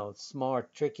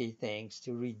smart, tricky things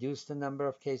to reduce the number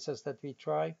of cases that we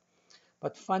try,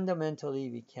 but fundamentally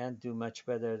we can't do much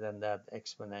better than that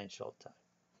exponential time.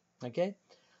 Okay,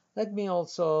 let me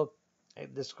also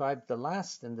describe the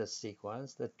last in this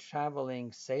sequence, the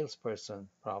traveling salesperson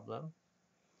problem.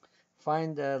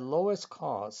 Find the lowest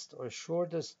cost or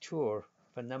shortest tour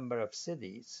of a number of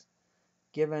cities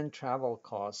given travel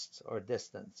costs or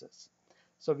distances.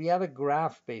 So we have a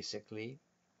graph basically.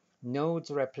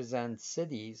 Nodes represent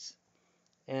cities,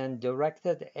 and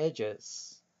directed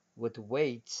edges with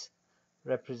weights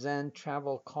represent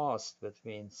travel cost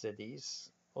between cities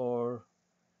or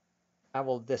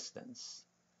travel distance.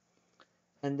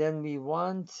 And then we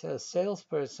want a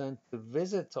salesperson to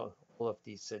visit all of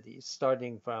these cities,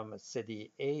 starting from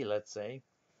city A, let's say,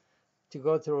 to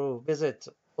go through, visit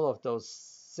all of those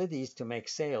cities to make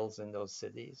sales in those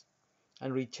cities,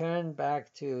 and return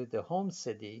back to the home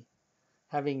city,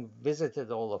 having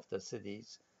visited all of the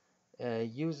cities,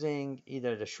 using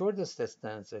either the shortest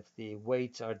distance if the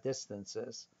weights are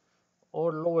distances,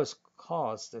 or lowest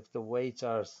cost if the weights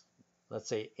are, let's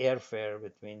say, airfare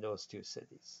between those two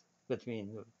cities,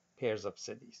 between pairs of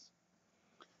cities.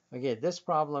 Okay, this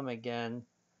problem again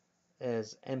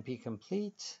is NP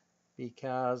complete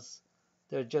because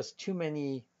there are just too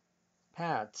many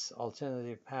paths,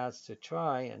 alternative paths to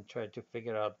try to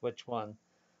figure out which one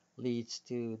leads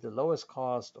to the lowest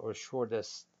cost or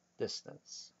shortest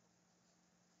distance.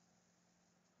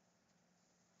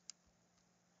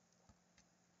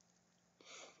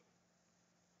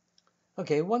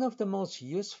 Okay, one of the most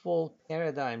useful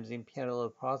paradigms in parallel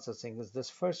processing is this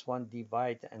first one,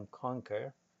 divide and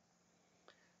conquer.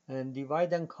 And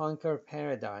divide and conquer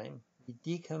paradigm, we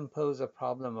decompose a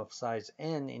problem of size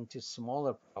n into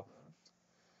smaller problems.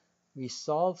 We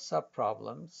solve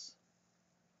subproblems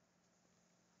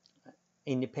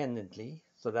independently,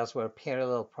 so that's where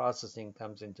parallel processing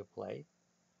comes into play.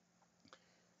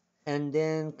 And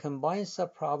then combine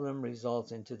subproblem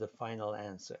results into the final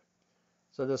answer.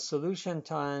 So the solution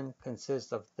time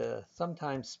consists of the some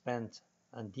time spent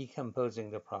on decomposing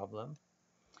the problem,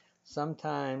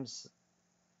 sometimes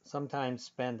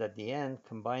spent at the end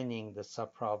combining the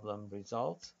subproblem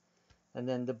results, and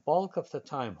then the bulk of the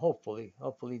time, hopefully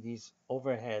these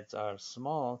overheads are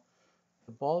small,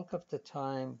 the bulk of the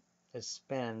time is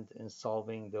spent in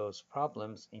solving those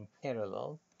problems in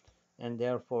parallel, and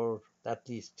therefore that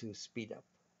leads to speed up.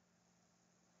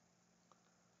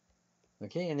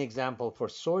 Okay, an example for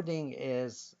sorting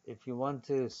is if you want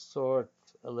to sort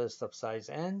a list of size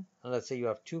n, and let's say you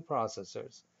have two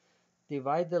processors.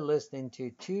 Divide the list into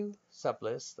two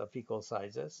sublists of equal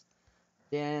sizes,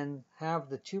 then have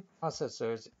the two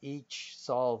processors each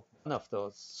solve one of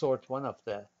those, sort one of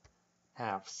the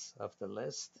halves of the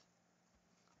list.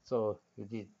 So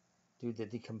you do the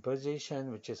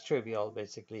decomposition, which is trivial,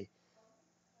 basically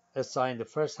assign the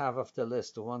first half of the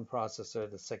list to one processor,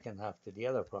 the second half to the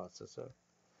other processor.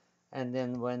 And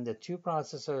then when the two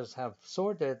processors have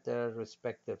sorted their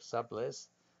respective sublists,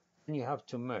 then you have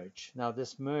to merge. Now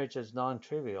this merge is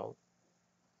non-trivial,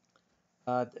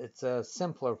 but it's a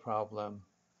simpler problem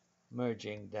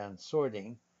merging than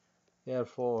sorting.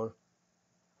 Therefore,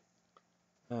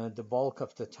 the bulk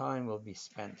of the time will be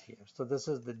spent here. So this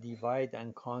is the divide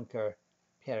and conquer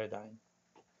paradigm.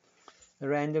 The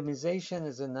randomization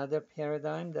is another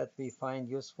paradigm that we find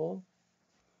useful.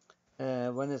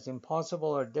 When it's impossible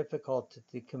or difficult to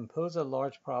decompose a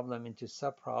large problem into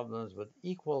subproblems with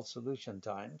equal solution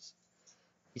times,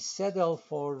 we settle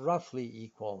for roughly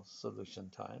equal solution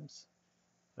times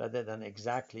rather than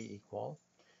exactly equal,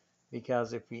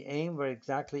 because if we aim for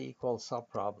exactly equal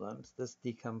subproblems, this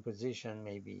decomposition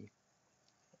may be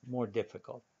more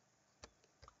difficult.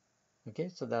 Okay,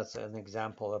 so that's an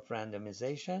example of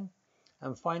randomization.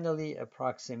 And finally,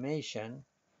 approximation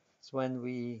is when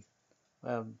we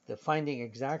the finding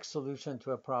exact solution to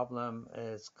a problem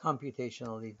is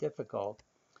computationally difficult.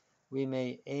 We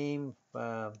may aim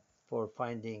for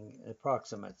finding an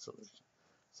approximate solution,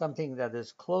 something that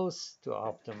is close to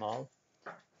optimal,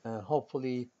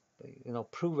 hopefully,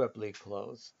 provably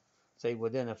close, say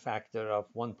within a factor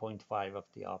of 1.5 of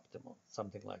the optimal,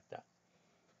 something like that.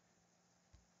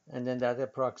 And then that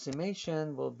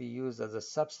approximation will be used as a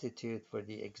substitute for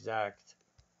the exact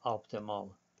optimal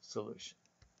solution.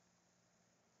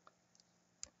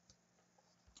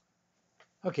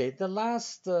 Okay, the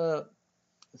last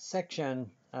section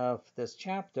of this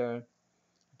chapter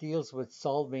deals with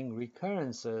solving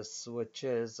recurrences, which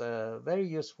is a very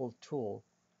useful tool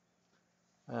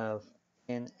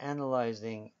in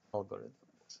analyzing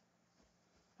algorithms.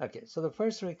 Okay, so the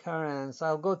first recurrence,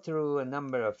 I'll go through a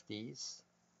number of these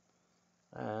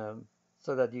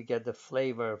so that you get the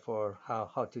flavor for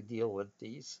how to deal with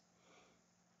these.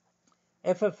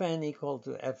 F of n equal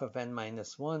to f of n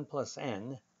minus 1 plus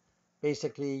n.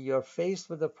 Basically, you're faced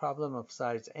with a problem of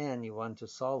size n, you want to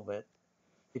solve it.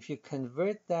 If you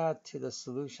convert that to the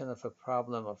solution of a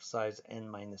problem of size n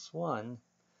minus 1,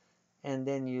 and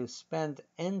then you spend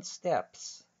n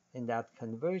steps in that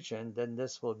conversion, then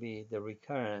this will be the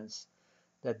recurrence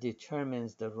that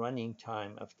determines the running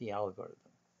time of the algorithm.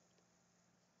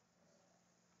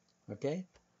 Okay,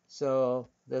 so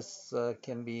this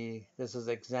this is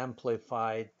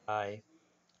exemplified by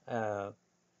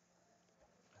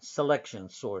selection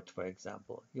sort, for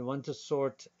example. You want to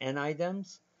sort n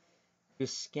items, you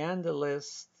scan the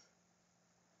list,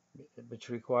 which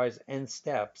requires n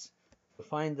steps, to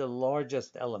find the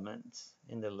largest element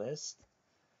in the list.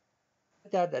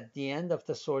 Put that at the end of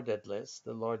the sorted list,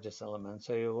 the largest element,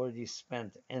 so you've already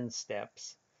spent n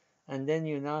steps. And then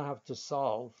you now have to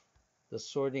solve the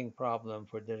sorting problem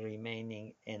for the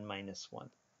remaining n minus 1.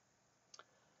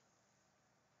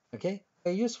 Okay,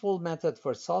 a useful method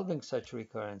for solving such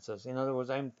recurrences, in other words,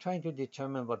 I'm trying to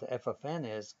determine what f of n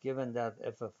is, given that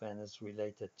f of n is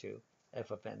related to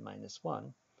f of n minus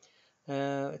 1.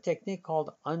 A technique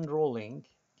called unrolling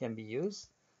can be used,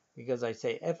 because I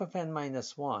say f of n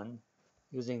minus 1,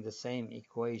 using the same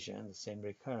equation, the same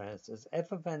recurrence, is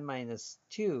f of n minus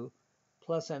 2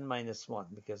 plus n minus 1,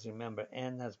 because remember,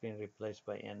 n has been replaced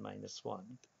by n minus 1.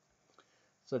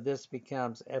 So this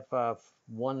becomes f of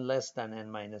 1 less than n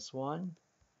minus 1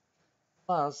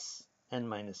 plus n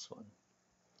minus 1.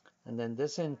 And then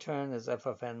this in turn is f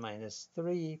of n minus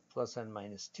 3 plus n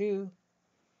minus 2.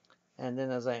 And then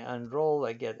as I unroll,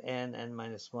 I get n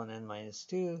minus 1, n minus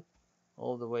 2,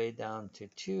 all the way down to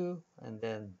 2. And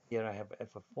then here I have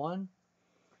f of 1.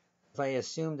 If I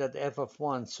assume that f of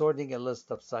 1, sorting a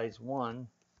list of size 1,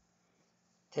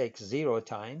 takes 0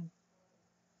 time,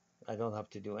 I don't have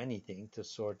to do anything to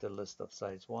sort a list of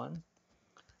size 1,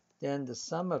 then the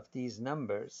sum of these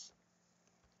numbers,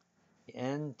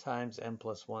 n times n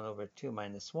plus 1 over 2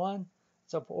 minus 1,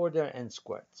 is of order n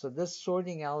squared. So this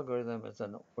sorting algorithm is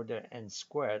an order n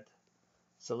squared.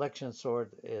 Selection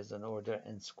sort is an order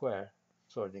n squared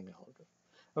sorting algorithm.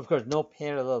 Of course, no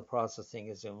parallel processing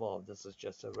is involved. This is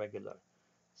just a regular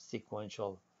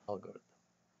sequential algorithm.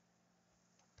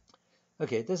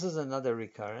 Okay, this is another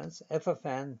recurrence. F of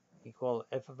n equal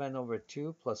f of n over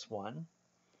 2 plus 1.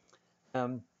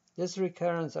 This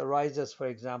recurrence arises, for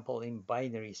example, in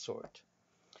binary search.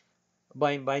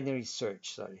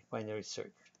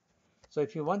 So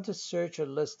if you want to search a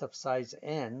list of size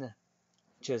n,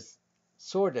 which is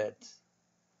sorted,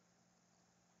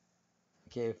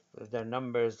 okay, if their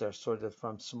numbers are sorted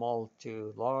from small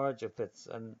to large, if it's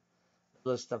a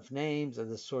list of names, it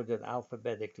is sorted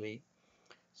alphabetically.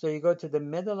 So you go to the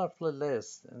middle of the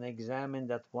list and examine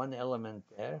that one element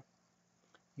there.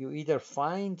 You either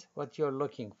find what you're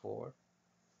looking for,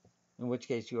 in which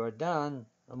case you are done,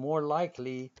 or more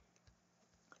likely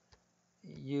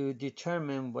you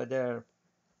determine whether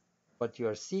what you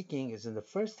are seeking is in the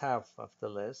first half of the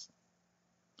list,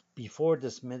 before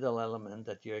this middle element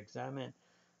that you examine,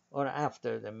 or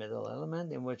after the middle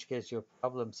element, in which case your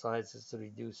problem size is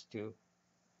reduced to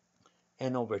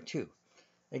n over 2.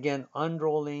 Again,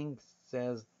 unrolling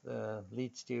says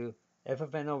leads to f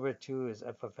of n over 2 is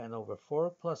f of n over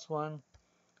 4 plus 1.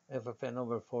 F of n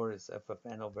over 4 is f of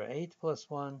n over 8 plus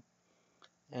 1.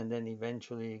 And then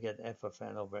eventually you get f of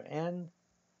n over n.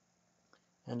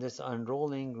 And this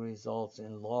unrolling results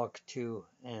in log 2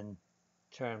 n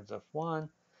terms of 1.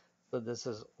 So this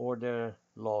is order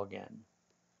log n.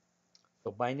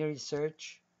 So binary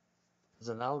search as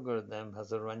an algorithm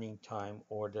has a running time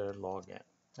order log n.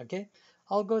 Okay,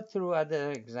 I'll go through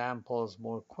other examples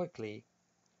more quickly.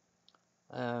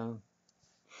 All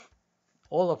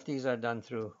of these are done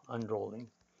through unrolling.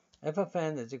 F of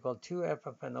n is equal to f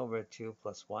of n over 2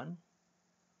 plus 1.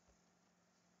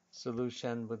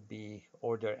 Solution would be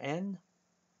order n.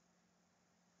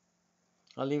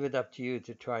 I'll leave it up to you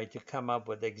to try to come up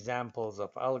with examples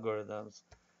of algorithms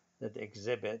that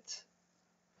exhibit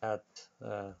that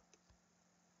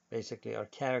basically are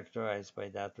characterized by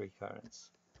that recurrence.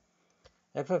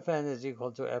 F of n is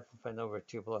equal to f of n over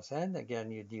 2 plus n. Again,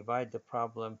 you divide the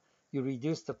problem, you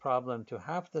reduce the problem to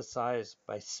half the size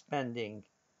by spending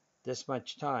this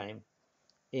much time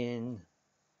in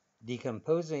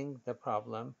decomposing the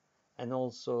problem, and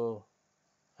also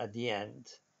at the end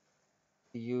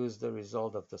use the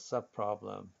result of the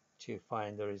subproblem to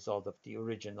find the result of the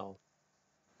original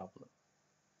problem.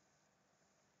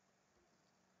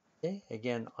 Okay,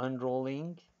 again,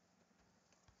 unrolling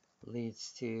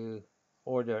leads to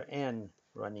order n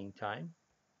running time.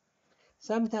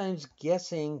 Sometimes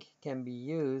guessing can be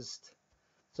used.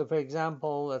 So for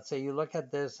example, let's say you look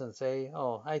at this and say,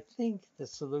 oh, I think the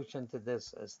solution to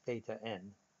this is theta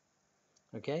n.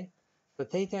 Okay, so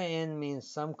theta n means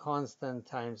some constant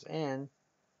times n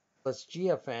plus g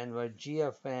of n, where g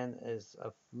of n is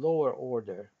of lower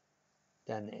order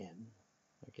than n.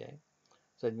 Okay,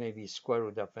 so it may be square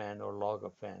root of n or log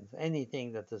of n,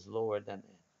 anything that is lower than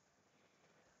n.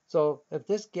 So if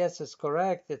this guess is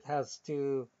correct, it has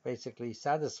to basically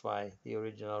satisfy the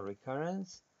original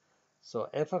recurrence. So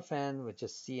f of n, which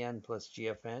is cn plus g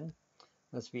of n,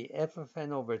 must be f of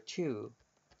n over 2,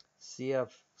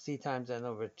 c times n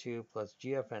over 2 plus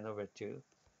g of n over 2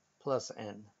 plus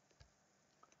n.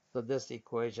 So this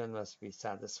equation must be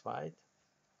satisfied.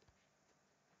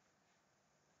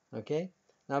 Okay,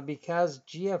 now because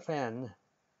g of n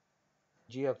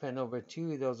over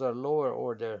 2, those are lower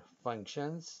order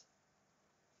functions.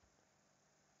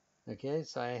 Okay,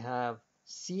 so I have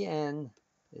cn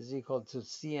is equal to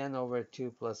cn over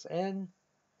 2 plus n.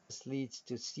 This leads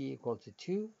to c equal to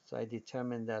 2. So I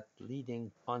determine that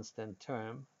leading constant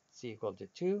term, c equal to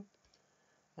 2.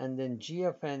 And then g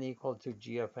of n equal to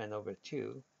g of n over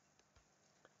 2.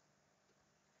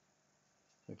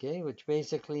 Okay, which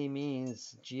basically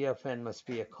means g of n must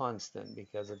be a constant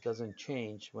because it doesn't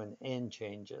change when n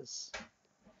changes.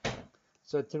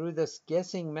 So through this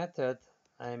guessing method,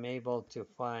 I'm able to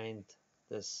find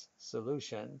this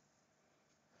solution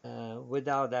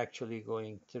without actually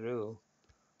going through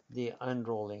the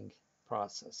unrolling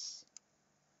process.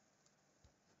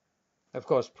 Of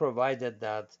course, provided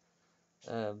that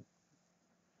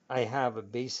I have a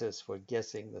basis for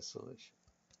guessing the solution.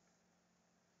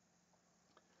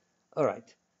 All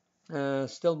right,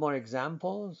 still more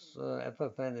examples. F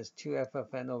of n is 2f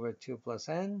of n over 2 plus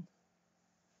n.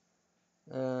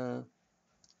 Now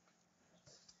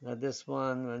this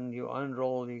one, when you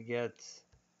unroll, you get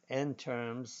n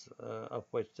terms, of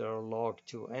which there are log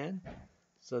 2n.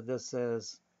 So this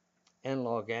is n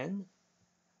log n.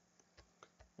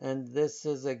 And this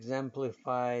is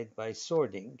exemplified by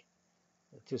sorting.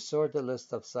 To sort a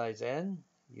list of size n,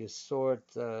 you sort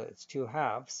its 2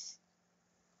 halves.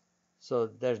 So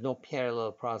there's no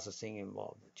parallel processing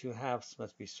involved. The 2 halves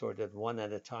must be sorted one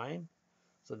at a time.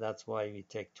 So that's why we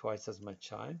take twice as much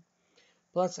time.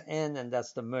 Plus n, and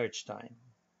that's the merge time.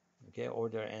 Okay,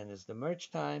 order n is the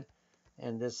merge time.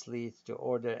 And this leads to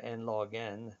order n log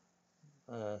n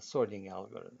sorting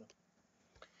algorithm.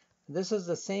 This is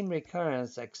the same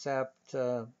recurrence except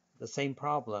the same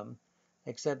problem,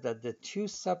 except that the two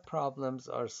subproblems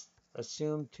are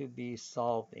assumed to be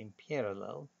solved in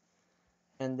parallel,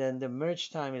 and then the merge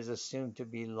time is assumed to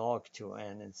be log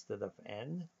 2n instead of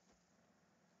n.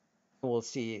 We'll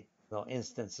see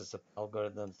instances of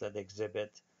algorithms that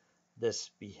exhibit this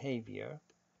behavior.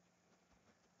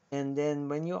 And then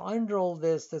when you unroll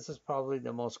this is probably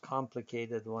the most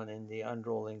complicated one in the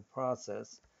unrolling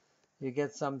process. You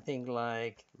get something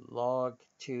like log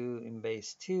 2 in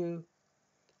base 2,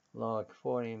 log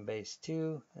 4 in base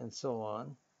 2, and so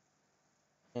on.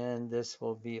 And this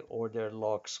will be order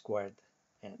log squared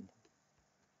n.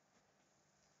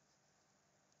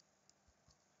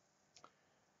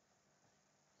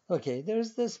 Okay,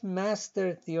 there's this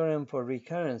master theorem for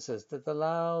recurrences that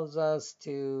allows us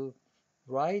to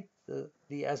write the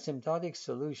asymptotic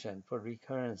solution for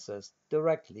recurrences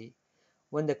directly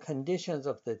when the conditions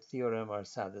of the theorem are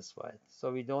satisfied.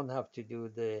 So we don't have to do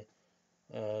the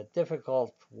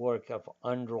difficult work of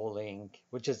unrolling,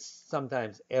 which is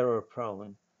sometimes error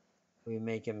prone. We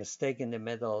make a mistake in the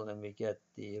middle and we get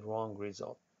the wrong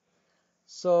result.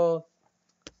 So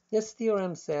this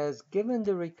theorem says, given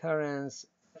the recurrence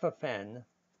f of n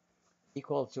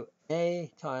equal to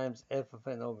a times f of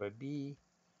n over b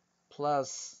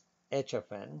plus h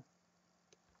of n,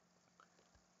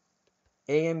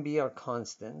 a and b are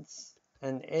constants,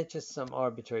 and h is some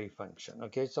arbitrary function.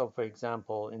 Okay, so for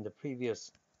example, in the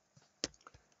previous,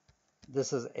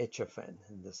 this is h of n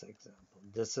in this example.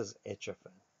 This is h of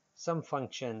n, some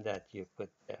function that you put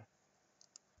there.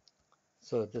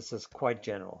 So this is quite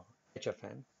general, h of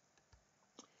n.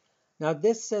 Now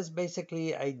this says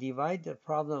basically I divide the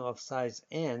problem of size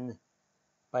n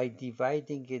by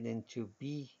dividing it into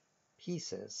b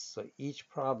pieces. So each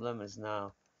subproblem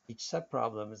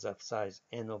is of size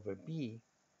n over b.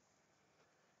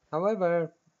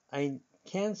 However, I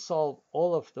can't solve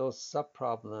all of those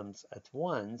subproblems at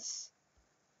once.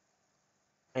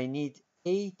 I need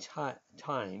a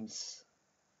times.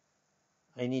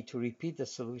 I need to repeat the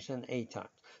solution a times.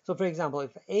 So for example,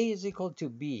 if a is equal to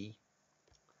b,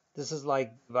 this is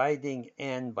like dividing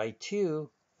n by 2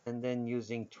 and then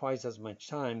using twice as much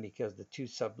time because the two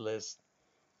sublists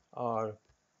are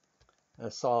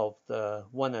solved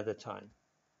one at a time.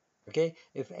 Okay,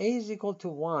 if a is equal to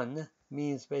 1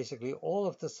 means basically all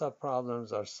of the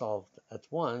subproblems are solved at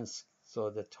once, so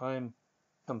the time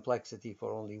complexity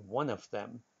for only one of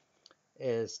them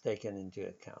is taken into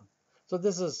account. So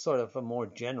this is sort of a more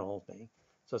general thing.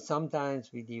 So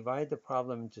sometimes we divide the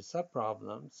problem into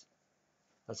subproblems,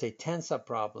 let's say 10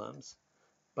 subproblems,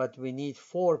 but we need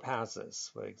 4 passes,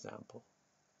 for example,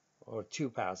 or 2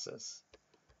 passes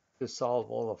to solve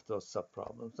all of those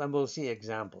subproblems. And we'll see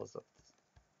examples of this.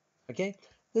 Okay,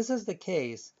 this is the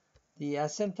case. The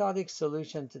asymptotic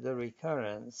solution to the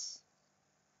recurrence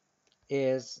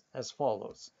is as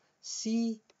follows.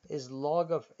 C is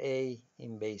log of a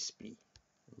in base b.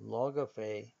 Log of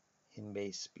a in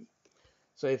base b.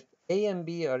 So if a and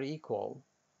b are equal,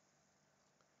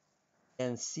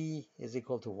 and c is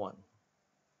equal to 1.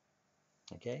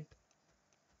 Okay?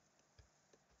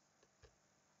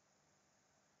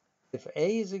 If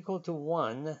a is equal to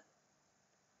 1,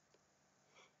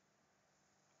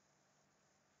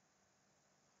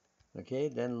 okay,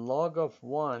 then log of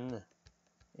 1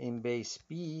 in base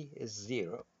b is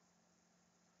 0.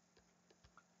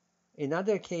 In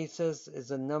other cases,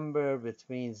 is a number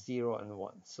between 0 and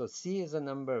 1. So c is a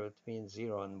number between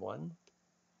 0 and 1.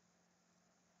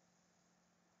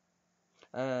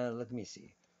 Let me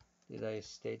see. Did I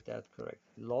state that correctly?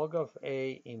 Log of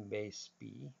a in base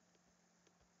b.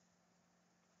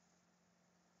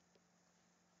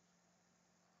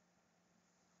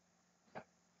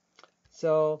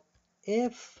 So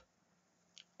if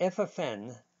f of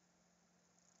n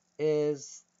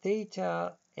is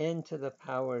theta n to the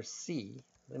power c,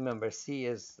 remember c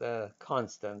is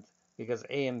constant because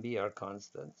a and b are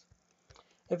constants.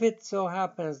 If it so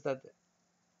happens that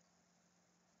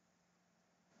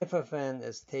f of n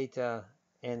is theta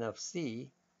n of c,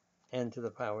 n to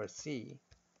the power c,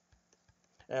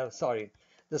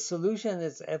 the solution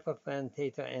is f of n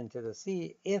theta n to the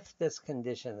c if this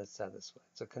condition is satisfied.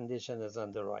 So condition is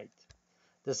on the right.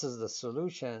 This is the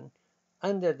solution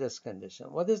under this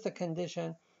condition. What is the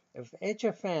condition? If h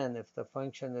of n, if the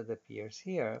function that appears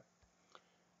here,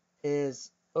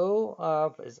 is O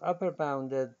of is upper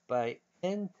bounded by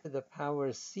n to the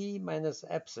power c minus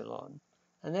epsilon,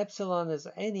 and epsilon is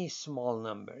any small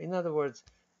number. In other words,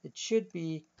 it should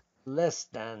be less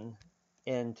than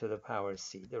n to the power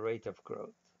c, the rate of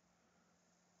growth.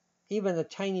 Even a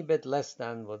tiny bit less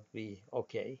than would be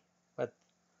okay, but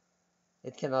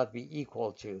it cannot be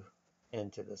equal to n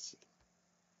to the c.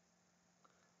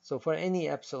 So for any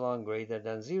epsilon greater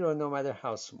than 0, no matter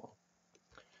how small.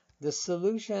 The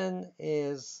solution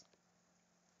is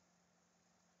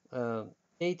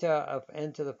theta of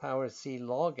n to the power c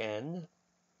log n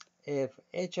if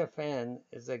h of n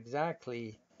is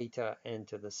exactly theta n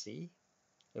to the c,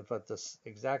 if it's the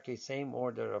exactly same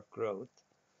order of growth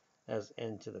as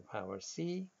n to the power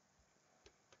c,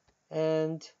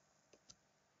 and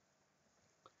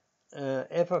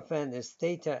f of n is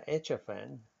theta h of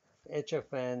n. H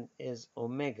of n is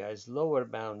omega, is lower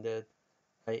bounded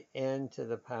by n to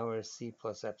the power c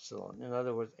plus epsilon. In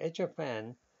other words, h of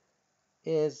n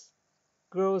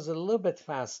grows a little bit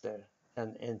faster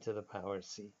than n to the power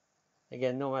c.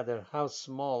 Again, no matter how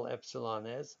small epsilon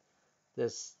is,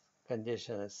 this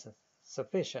condition is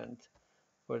sufficient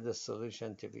for the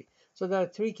solution to be. So there are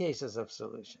three cases of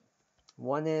solution.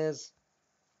 One is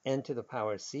n to the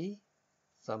power c,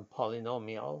 some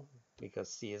polynomial, because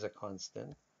c is a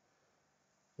constant.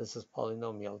 This is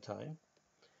polynomial time.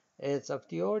 It's of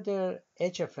the order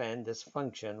h of n, this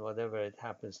function, whatever it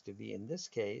happens to be in this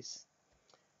case.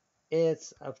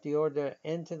 It's of the order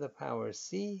n to the power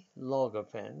c log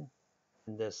of n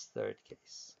in this third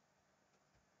case.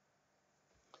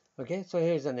 Okay, so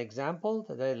here's an example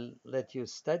that I'll let you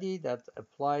study that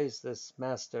applies this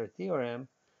master theorem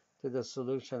to the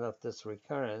solution of this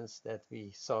recurrence that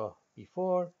we saw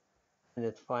before, and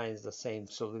it finds the same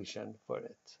solution for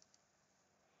it.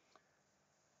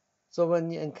 So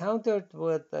when you're encountered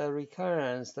with a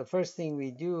recurrence, the first thing we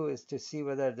do is to see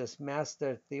whether this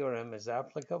master theorem is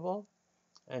applicable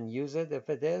and use it if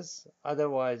it is.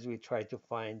 Otherwise, we try to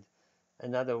find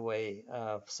another way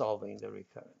of solving the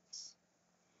recurrence.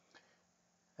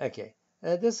 Okay,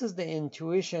 this is the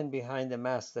intuition behind the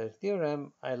master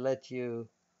theorem. I let you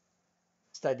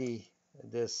study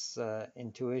this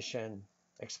intuition,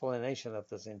 explanation of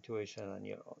this intuition on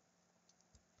your own.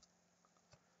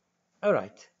 All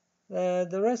right,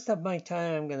 the rest of my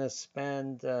time I'm going to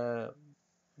spend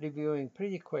reviewing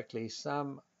pretty quickly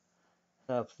some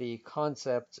of the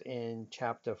concepts in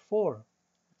chapter 4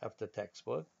 of the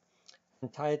textbook,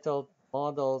 entitled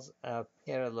Models of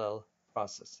Parallel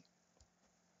Processing.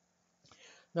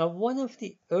 Now, one of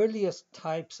the earliest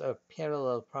types of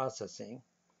parallel processing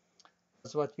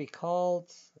was what we called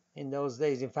in those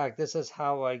days, in fact, this is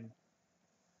how I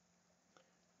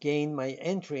gained my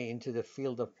entry into the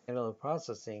field of parallel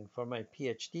processing for my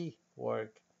PhD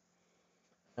work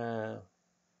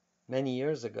many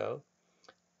years ago,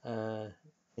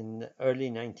 in the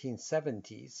early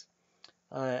 1970s.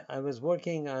 I was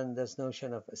working on this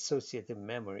notion of associative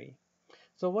memory.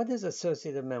 So what is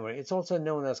associative memory? It's also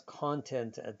known as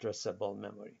content addressable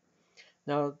memory.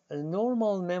 Now, a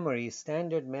normal memory,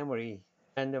 standard memory,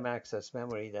 random access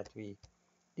memory that we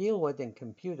deal with in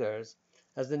computers,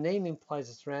 as the name implies,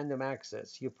 it's random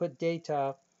access. You put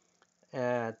data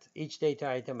at each data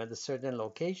item at a certain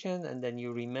location, and then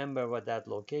you remember what that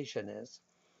location is.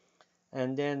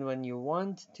 And then when you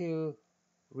want to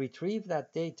retrieve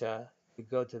that data, you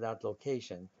go to that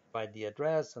location, provide the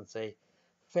address, and say,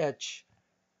 fetch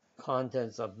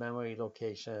contents of memory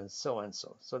location, so and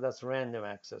so. So that's random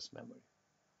access memory.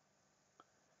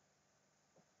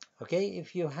 Okay,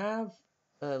 if you have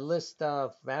a list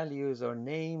of values or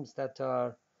names that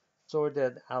are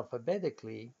sorted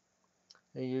alphabetically,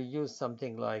 you use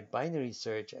something like binary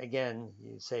search. Again,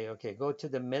 you say, okay, go to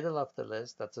the middle of the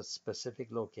list, that's a specific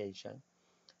location,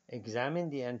 examine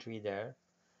the entry there,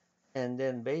 and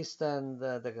then based on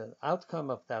the outcome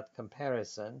of that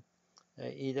comparison,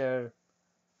 either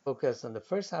focus on the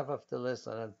first half of the list.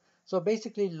 So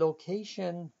basically,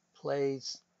 location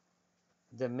plays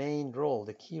the main role,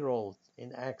 the key role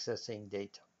in accessing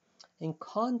data. In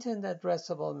content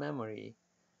addressable memory,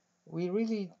 we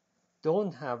really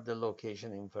don't have the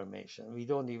location information. We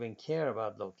don't even care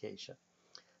about location.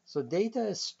 So data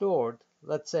is stored,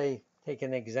 let's say, take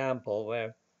an example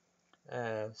where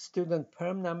student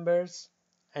perm numbers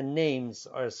and names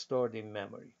are stored in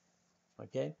memory.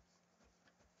 Okay,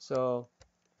 so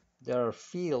there are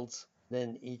fields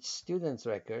in each student's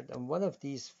record, and one of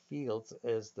these fields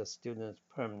is the student's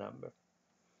perm number.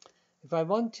 If I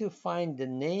want to find the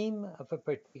name of a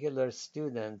particular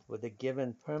student with a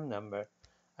given perm number,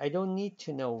 I don't need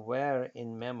to know where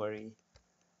in memory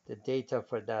the data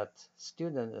for that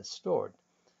student is stored.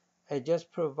 I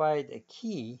just provide a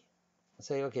key and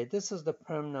say, okay, this is the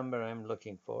perm number I'm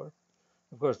looking for.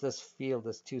 Of course, this field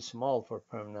is too small for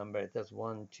perm number. It has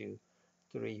 1, 2,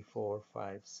 3, 4,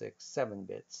 5, 6, 7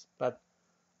 bits. But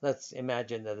let's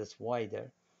imagine that it's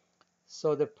wider.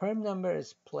 So the perm number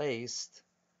is placed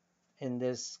in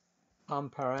this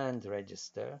comparand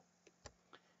register.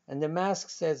 And the mask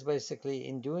says basically,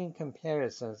 in doing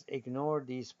comparisons, ignore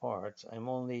these parts. I'm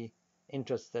only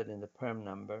interested in the perm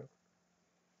number.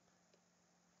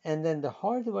 And then the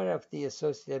hardware of the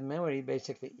associative memory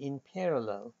basically in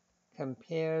parallel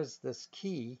compares this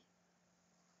key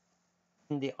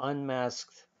in the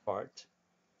unmasked part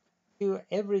to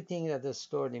everything that is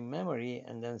stored in memory,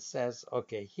 and then says,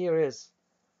 okay, here is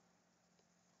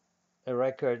a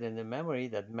record in the memory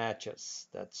that matches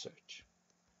that search.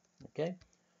 Okay,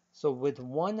 so with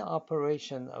one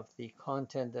operation of the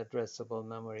content addressable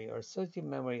memory or associative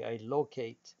memory, I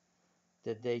locate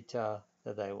the data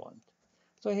that I want.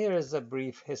 So here is a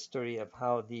brief history of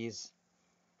how these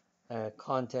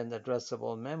content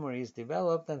addressable memories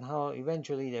developed and how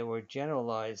eventually they were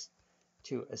generalized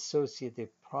to associative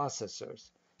processors,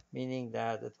 meaning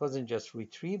that it wasn't just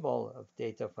retrieval of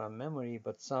data from memory,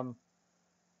 but some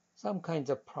kinds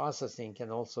of processing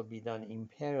can also be done in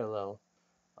parallel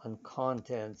on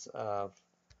contents of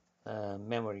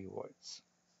memory words.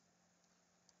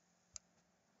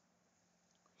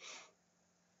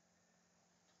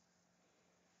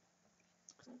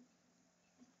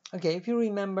 Okay, if you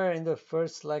remember in the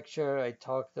first lecture, I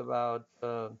talked about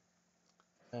the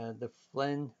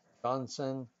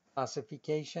Flynn-Johnson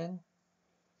classification.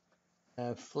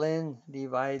 Flynn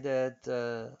divided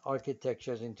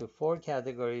architectures into 4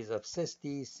 categories of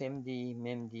SysD, SIMD,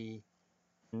 MIMD,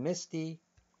 and MISD,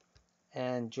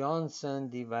 and Johnson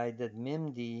divided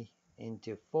MIMD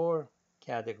into 4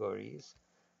 categories: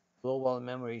 global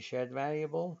memory shared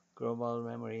variable, global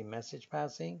memory message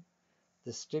passing,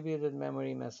 distributed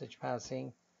memory message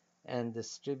passing, and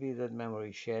distributed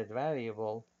memory shared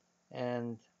variable.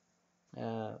 And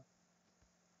I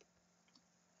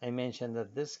mentioned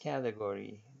that this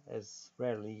category is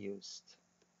rarely used.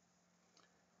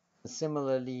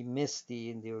 Similarly,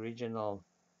 MISTI in the original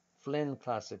Flynn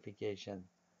classification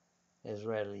is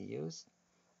rarely used.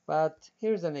 But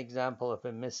here's an example of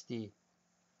a MISTI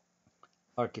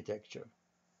architecture.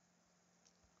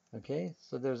 Okay,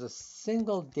 so there's a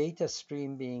single data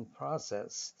stream being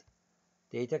processed.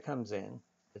 Data comes in,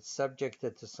 it's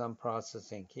subjected to some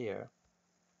processing here.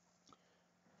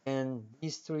 And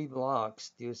these 3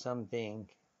 blocks do something,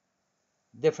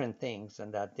 different things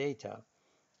in that data.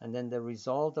 And then the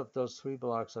result of those 3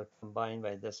 blocks are combined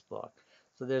by this block.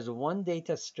 So there's one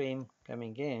data stream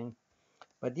coming in,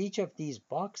 but each of these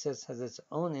boxes has its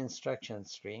own instruction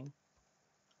stream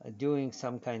doing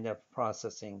some kind of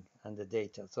processing on the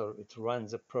data. So it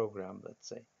runs a program, let's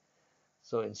say.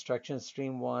 So instruction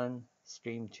stream 1,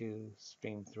 stream 2,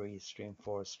 stream 3, stream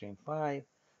 4, stream 5,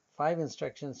 5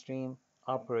 instruction stream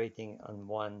operating on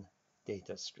one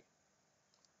data stream.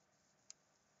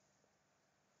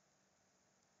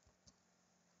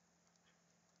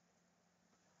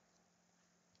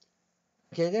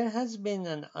 Okay, there has been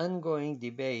an ongoing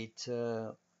debate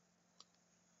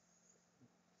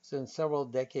since several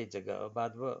decades ago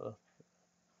about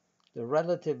the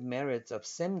relative merits of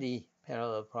SIMD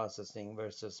parallel processing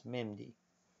versus MIMD.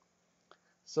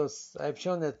 So I've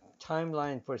shown a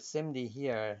timeline for SIMD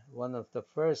here. One of the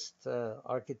first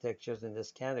architectures in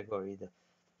this category, the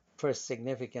first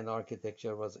significant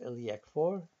architecture was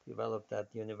ILIAC-4, developed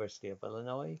at the University of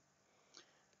Illinois.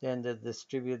 Then the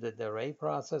distributed array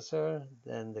processor,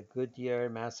 then the Goodyear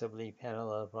massively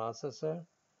parallel processor,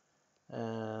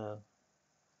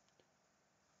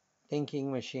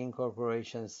 Thinking Machine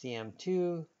Corporation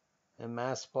CM2, and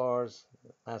MassPars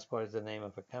is the name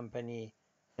of a company,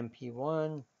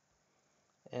 MP1,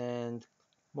 and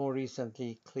more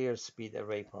recently ClearSpeed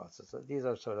array processor. These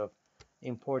are sort of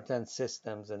important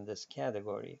systems in this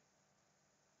category.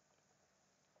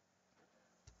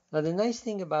 Now the nice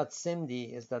thing about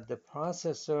SIMD is that the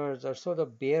processors are sort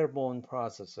of bare bone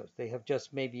processors. They have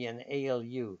just maybe an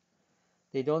ALU.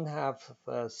 They don't have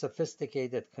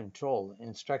sophisticated control,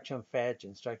 instruction fetch,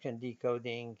 instruction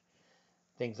decoding,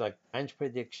 things like branch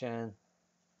prediction.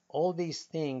 All these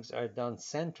things are done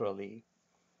centrally.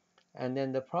 And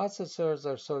then the processors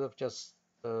are sort of just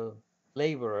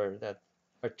laborers that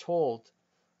are told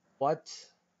what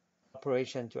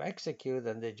operation to execute,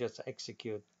 and they just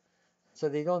execute. So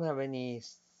they don't have any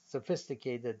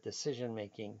sophisticated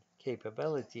decision-making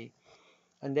capability.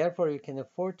 And therefore, you can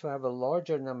afford to have a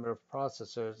larger number of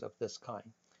processors of this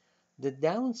kind. The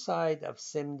downside of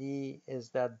SIMD is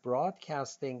that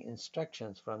broadcasting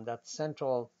instructions from that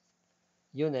central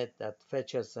unit that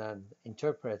fetches and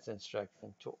interprets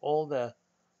instruction to all the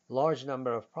large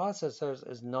number of processors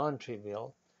is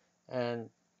non-trivial and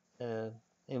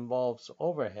involves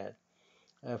overhead.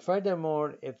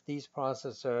 Furthermore, if these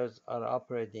processors are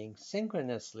operating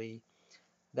synchronously,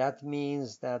 that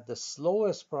means that the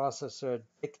slowest processor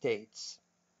dictates.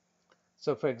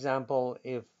 So for example,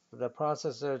 if the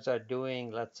processors are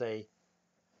doing, let's say,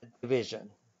 division,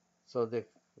 so the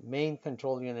main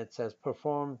control unit says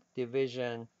perform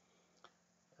division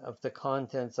of the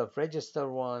contents of register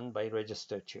 1 by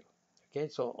register 2. Okay,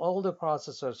 so all the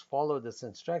processors follow this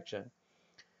instruction.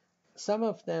 Some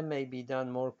of them may be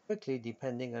done more quickly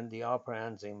depending on the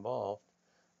operands involved,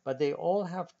 but they all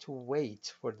have to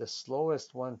wait for the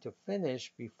slowest one to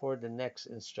finish before the next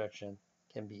instruction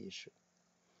can be issued.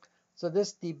 So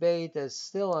this debate is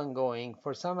still ongoing.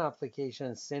 For some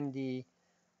applications, SIMD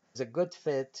is a good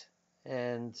fit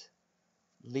and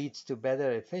leads to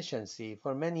better efficiency.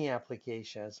 For many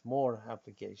applications, more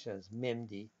applications,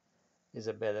 MIMD is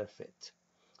a better fit.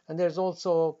 And there's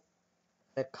also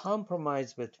a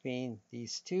compromise between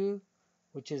these two,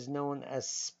 which is known as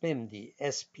SPMD,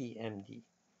 SPMD.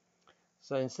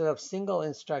 So instead of single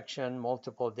instruction,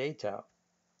 multiple data,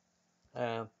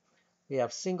 we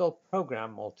have single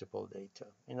program, multiple data.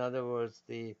 In other words,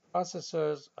 the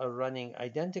processors are running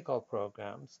identical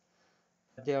programs,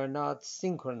 but they are not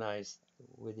synchronized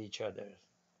with each other.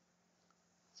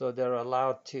 So they're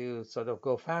allowed to sort of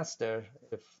go faster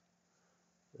if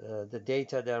the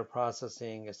data they're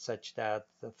processing is such that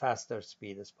the faster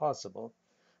speed is possible.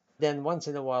 Then once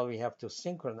in a while, we have to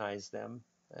synchronize them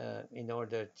in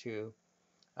order to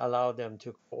allow them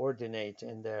to coordinate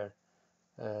in their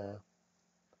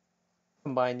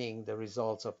combining the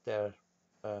results of their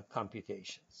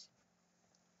computations.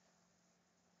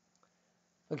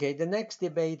 Okay, the next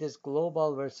debate is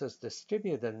global versus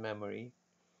distributed memory.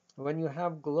 When you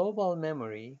have global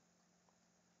memory,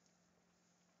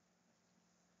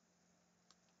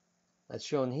 as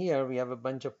shown here, we have a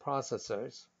bunch of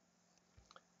processors,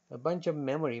 a bunch of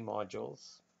memory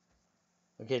modules.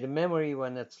 Okay, the memory,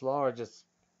 when it's large, it's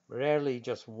rarely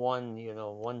just one,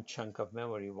 one chunk of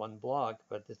memory, one block,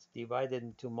 but it's divided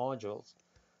into modules,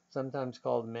 sometimes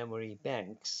called memory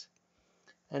banks.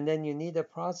 And then you need a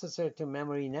processor to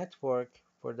memory network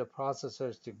for the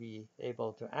processors to be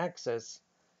able to access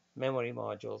memory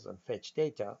modules and fetch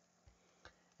data.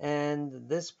 And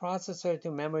this processor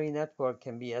to memory network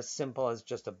can be as simple as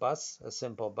just a bus, a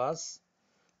simple bus.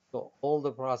 So all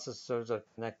the processors are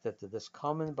connected to this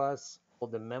common bus, all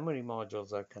the memory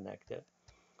modules are connected.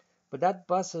 But that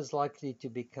bus is likely to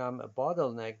become a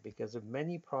bottleneck because if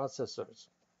many processors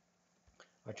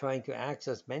are trying to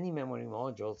access many memory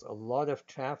modules, a lot of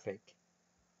traffic,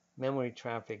 memory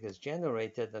traffic is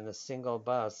generated, and a single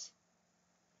bus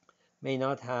may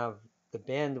not have the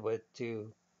bandwidth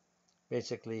to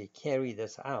basically carry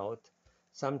this out.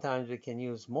 Sometimes we can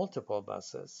use multiple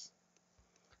buses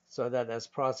so that as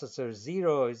processor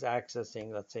 0 is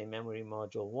accessing, let's say, memory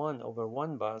module 1 over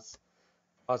one bus,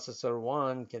 processor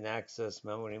 1 can access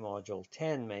memory module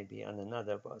 10 maybe on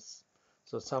another bus.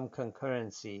 So some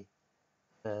concurrency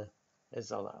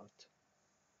is allowed.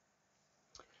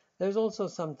 There's also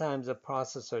sometimes a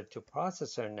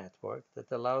processor-to-processor network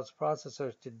that allows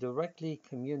processors to directly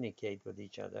communicate with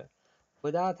each other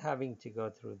without having to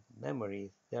go through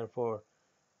memory, therefore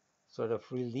sort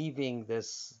of relieving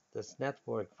this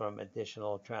network from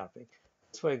additional traffic.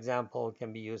 This, for example,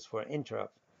 can be used for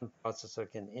interrupt. One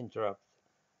processor can interrupt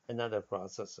another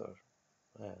processor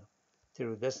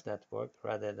through this network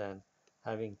rather than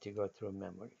having to go through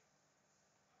memory.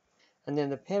 And then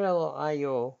the parallel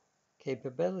I/O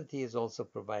capability is also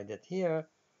provided here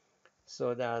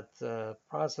so that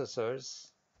processors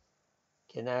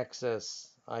can access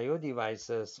I/O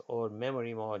devices or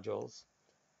memory modules,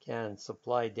 can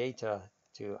supply data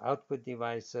to output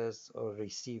devices or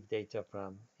receive data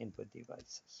from input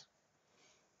devices.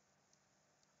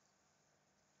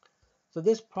 So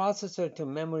this processor to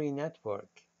memory network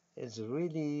is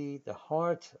really the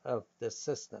heart of the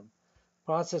system.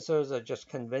 Processors are just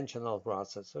conventional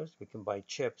processors. We can buy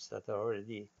chips that are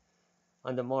already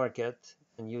on the market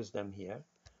and use them here.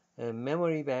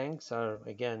 Memory banks are,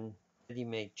 again,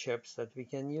 ready-made chips that we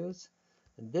can use.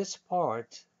 And this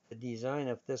part, the design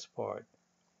of this part,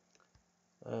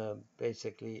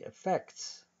 basically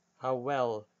affects how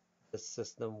well the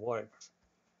system works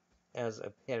as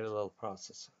a parallel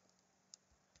processor.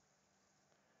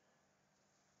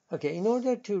 Okay, in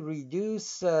order to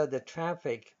reduce the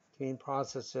traffic between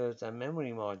processors and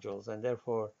memory modules, and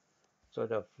therefore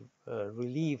sort of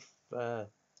relieve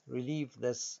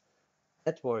this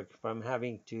network from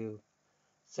having to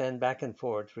send back and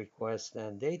forth requests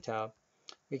and data,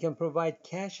 we can provide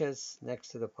caches next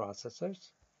to the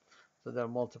processors. So there are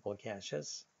multiple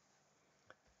caches.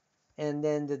 And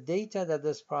then the data that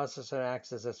this processor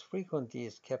accesses frequently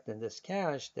is kept in this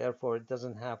cache. Therefore, it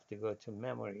doesn't have to go to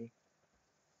memory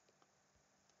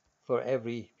for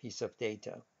every piece of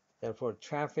data. Therefore,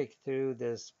 traffic through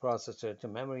this processor to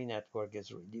memory network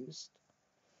is reduced.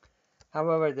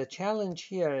 However, the challenge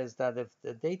here is that if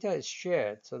the data is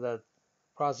shared, so that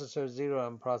processor 0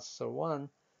 and processor 1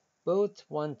 both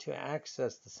want to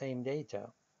access the same data,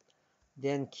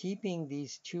 then keeping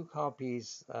these two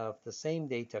copies of the same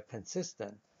data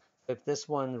consistent. If this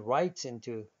one writes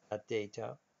into that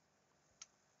data,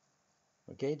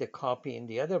 okay, the copy in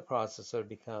the other processor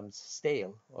becomes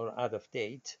stale or out of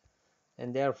date,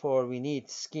 and therefore we need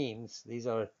schemes. These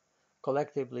are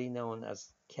collectively known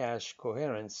as cache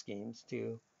coherence schemes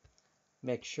to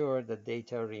make sure the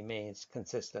data remains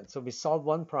consistent. So we solved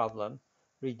one problem,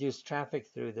 reduced traffic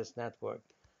through this network,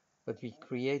 but we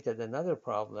created another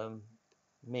problem,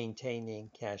 maintaining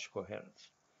cache coherence.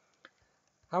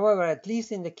 However, at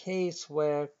least in the case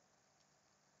where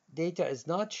data is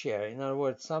not shared, in other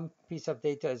words, some piece of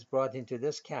data is brought into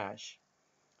this cache,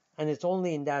 and it's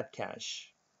only in that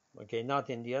cache, okay, not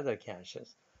in the other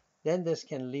caches, then this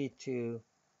can lead to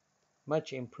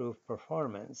much improved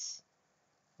performance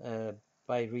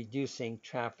by reducing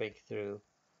traffic through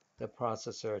the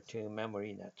processor to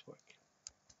memory network.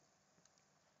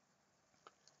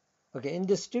 Okay, in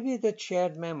distributed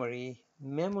shared memory,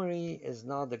 memory is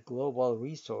not a global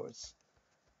resource,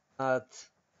 but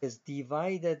is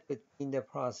divided between the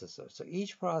processors. So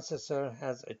each processor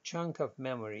has a chunk of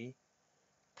memory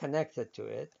connected to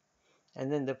it,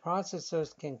 and then the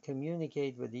processors can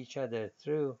communicate with each other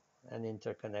through an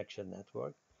interconnection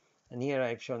network. And here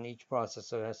I've shown each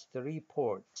processor has 3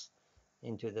 ports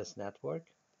into this network.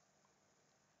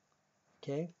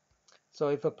 Okay, so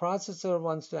if a processor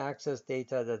wants to access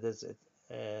data that is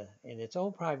in its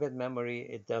own private memory,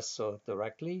 it does so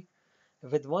directly.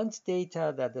 If it wants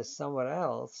data that is somewhere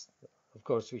else, of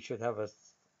course, we should have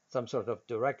some sort of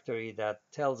directory that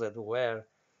tells it where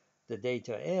the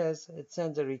data is. It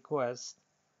sends a request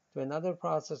to another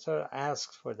processor,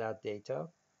 asks for that data,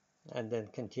 and then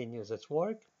continues its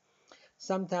work.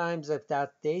 Sometimes if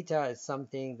that data is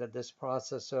something that this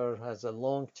processor has a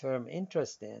long-term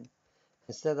interest in,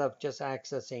 instead of just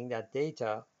accessing that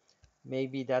data,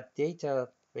 maybe that data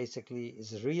basically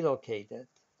is relocated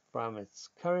from its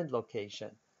current location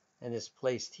and is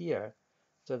placed here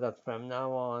so that from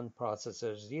now on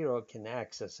processor 0 can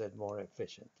access it more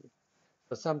efficiently.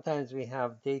 So sometimes we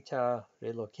have data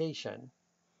relocation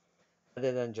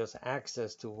rather than just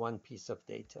access to one piece of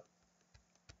data.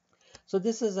 So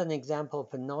this is an example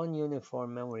of a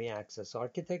non-uniform memory access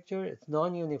architecture. It's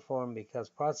non-uniform because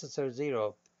processor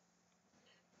 0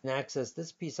 can access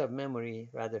this piece of memory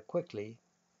rather quickly.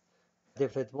 But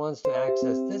if it wants to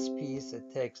access this piece,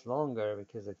 it takes longer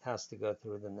because it has to go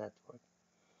through the network.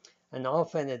 And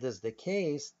often it is the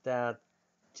case that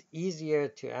it's easier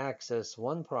to access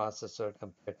one processor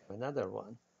compared to another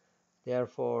one.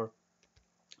 Therefore,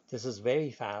 this is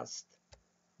very fast.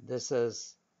 This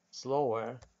is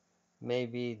slower.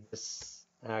 Maybe this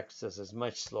access is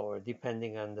much slower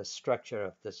depending on the structure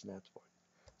of this network.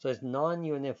 So it's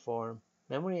non-uniform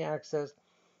memory access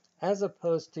as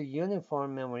opposed to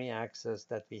uniform memory access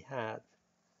that we had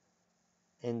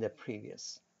in the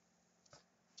previous.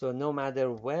 So no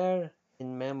matter where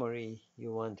in memory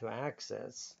you want to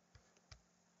access,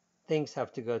 things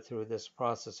have to go through this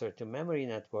processor to memory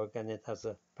network, and it has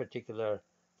a particular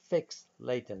fixed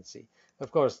latency. Of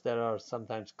course, there are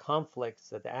sometimes conflicts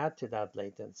that add to that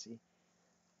latency,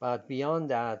 but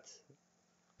beyond that,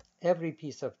 every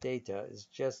piece of data is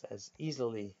just as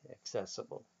easily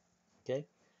accessible. Okay,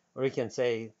 or you can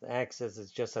say access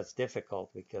is just as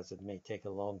difficult because it may take a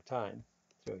long time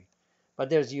through. But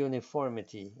there's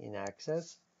uniformity in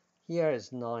access. Here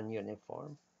is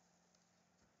non-uniform.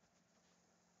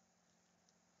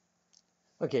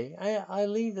 Okay, I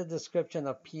leave the description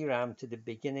of PRAM to the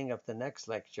beginning of the next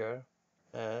lecture.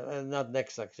 Not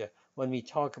next lecture, when we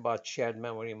talk about shared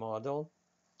memory model.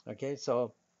 Okay,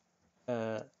 so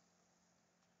for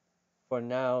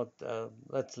now,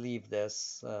 let's leave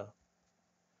this.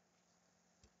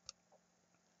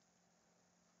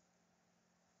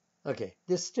 Okay,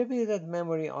 distributed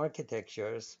memory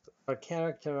architectures are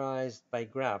characterized by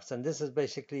graphs, and this is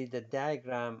basically the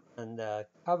diagram on the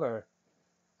cover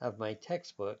of my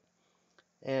textbook,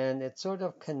 and it sort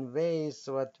of conveys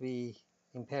what we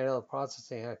in parallel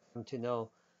processing have come to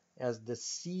know as the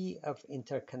sea of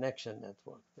interconnection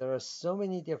network. There are so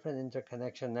many different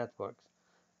interconnection networks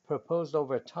proposed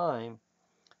over time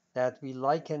that we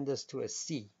liken this to a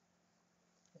sea.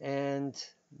 And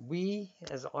we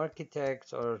as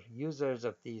architects or users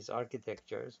of these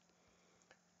architectures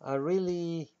are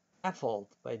really baffled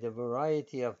by the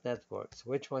variety of networks,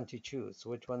 which one to choose,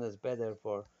 which one is better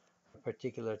for a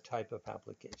particular type of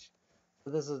application. So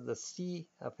this is the C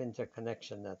of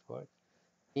interconnection network,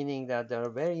 meaning that there are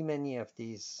very many of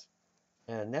these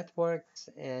networks,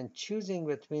 and choosing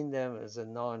between them is a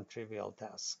non-trivial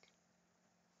task.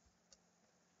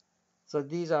 So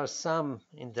these are some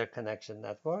interconnection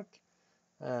network.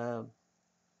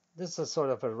 This is sort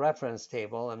of a reference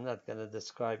table. I'm not going to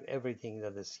describe everything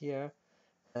that is here.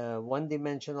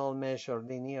 One-dimensional mesh or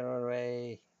linear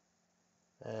array,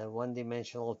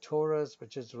 one-dimensional torus,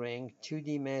 which is ring,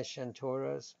 2D mesh and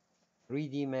torus,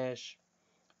 3D mesh,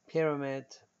 pyramid,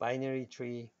 binary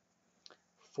tree,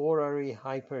 four-array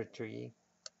hypertree.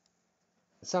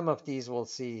 Some of these we'll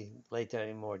see later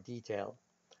in more detail.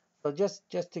 So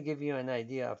just to give you an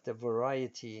idea of the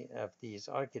variety of these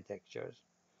architectures,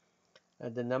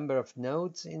 the number of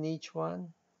nodes in each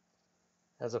one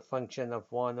as a function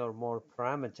of one or more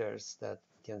parameters that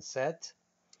we can set.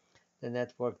 The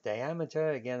network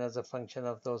diameter, again, as a function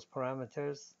of those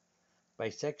parameters.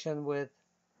 Bisection width,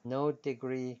 node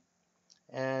degree,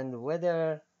 and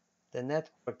whether the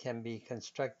network can be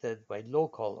constructed by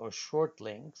local or short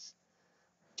links,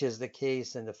 which is the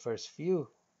case in the first few,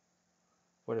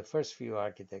 for the first few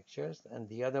architectures, and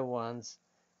the other ones,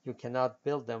 you cannot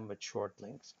build them with short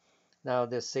links. Now,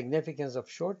 the significance of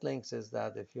short links is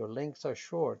that if your links are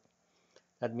short,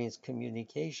 that means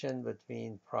communication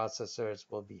between processors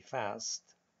will be fast,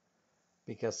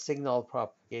 because signal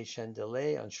propagation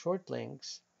delay on short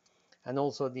links, and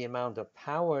also the amount of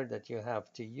power that you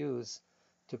have to use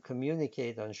to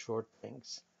communicate on short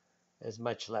links is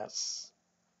much less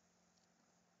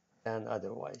than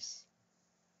otherwise.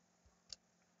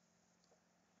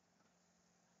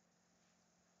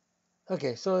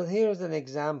 Okay, so here's an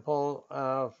example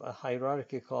of a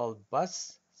hierarchical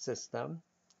bus system.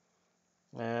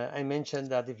 I mentioned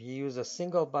that if you use a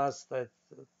single bus, that's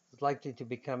likely to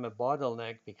become a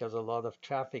bottleneck because a lot of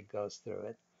traffic goes through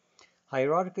it.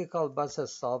 Hierarchical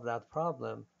buses solve that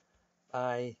problem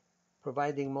by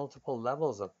providing multiple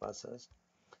levels of buses.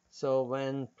 So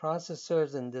when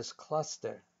processors in this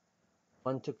cluster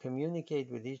want to communicate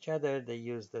with each other, they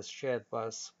use this shared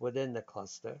bus within the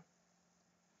cluster.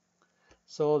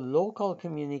 So local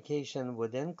communication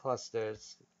within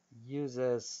clusters use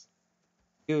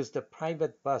the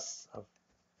private bus of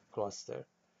cluster,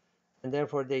 and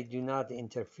therefore they do not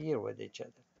interfere with each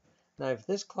other. Now, if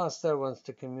this cluster wants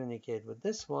to communicate with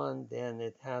this one, then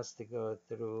it has to go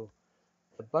through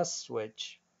the bus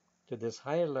switch to this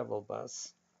higher level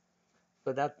bus.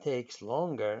 So that takes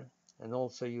longer and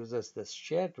also uses this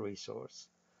shared resource,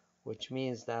 which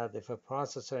means that if a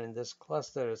processor in this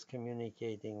cluster is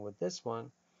communicating with this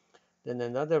one, then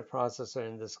another processor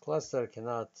in this cluster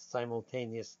cannot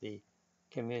simultaneously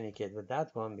communicate with that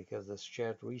one because this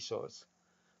shared resource,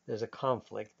 there's a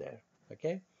conflict there,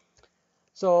 okay?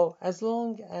 So as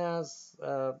long as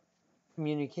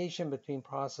communication between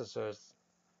processors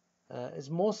is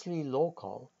mostly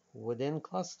local within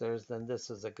clusters, then this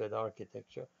is a good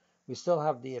architecture. We still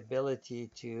have the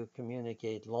ability to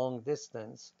communicate long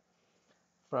distance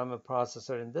from a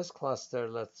processor in this cluster,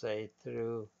 let's say,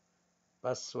 through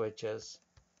bus switches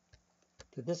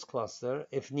to this cluster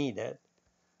if needed.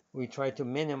 We try to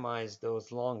minimize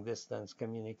those long distance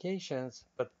communications,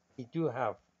 but we do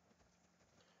have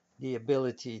the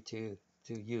ability to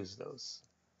use those.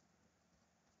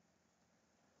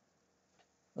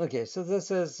 Okay, so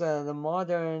this is the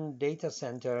modern data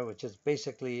center, which is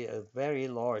basically a very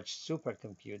large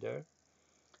supercomputer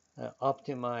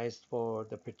optimized for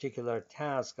the particular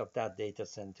task of that data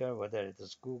center, whether it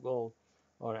is Google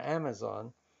or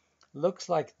Amazon. Looks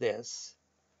like this.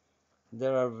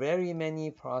 There are very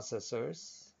many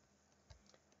processors,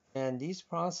 and these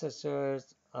processors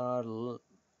are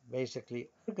basically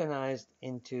organized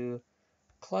into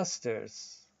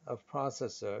clusters of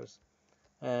processors.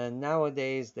 And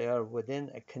nowadays they are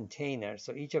within a container.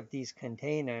 So each of these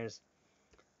containers,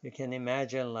 you can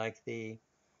imagine like the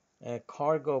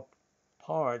cargo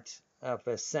part of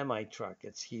a semi-truck.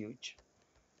 It's huge.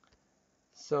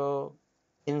 So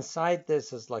inside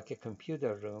this is like a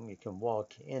computer room. You can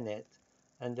walk in it,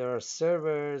 and there are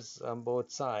servers on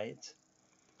both sides.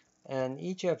 And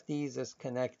each of these is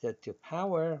connected to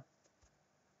power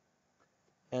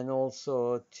and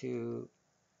also to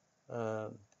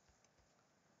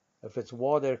if it's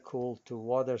water cooled, to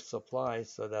water supply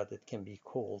so that it can be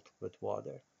cooled with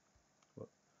water.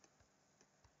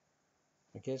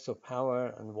 Okay, so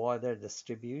power and water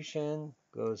distribution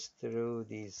goes through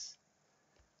these.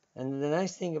 And the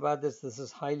nice thing about this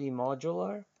is highly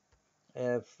modular.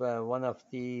 If one of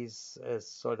these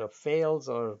sort of fails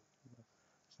or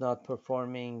is not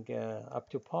performing up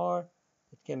to par,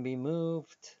 it can be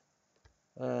moved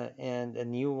and a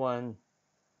new one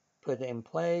put in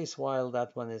place while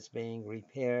that one is being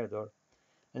repaired.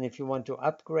 And if you want to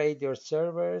upgrade your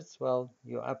servers, well,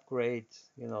 you upgrade,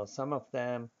 some of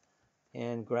them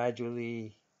and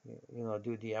gradually,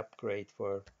 do the upgrade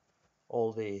for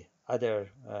all the other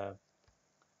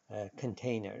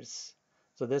containers.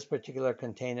 So this particular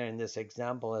container in this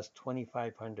example has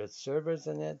 2,500 servers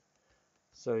in it.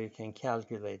 So you can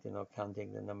calculate,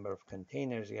 counting the number of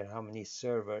containers here, how many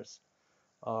servers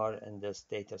are in this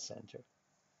data center.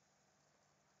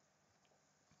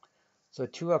 So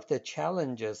two of the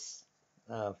challenges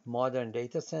of modern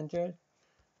data center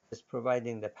is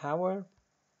providing the power.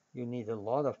 You need a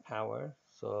lot of power.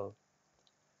 So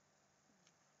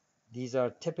these are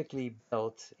typically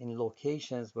built in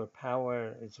locations where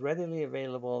power is readily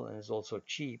available and is also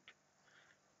cheap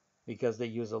because they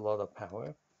use a lot of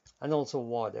power. And also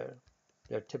water.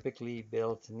 They're typically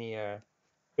built near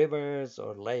rivers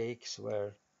or lakes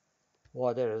where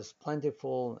water is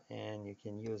plentiful and you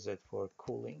can use it for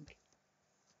cooling.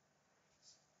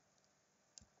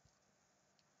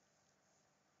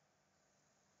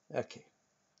 Okay.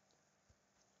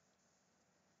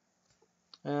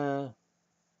 And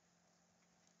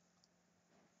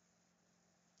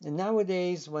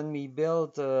nowadays, when we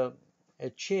build a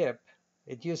chip,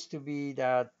 it used to be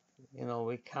that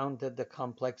we counted the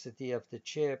complexity of the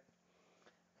chip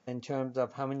in terms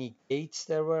of how many gates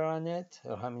there were on it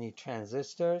or how many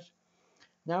transistors.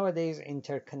 Nowadays,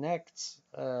 interconnects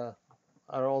are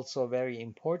also very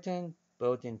important,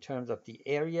 both in terms of the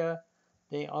area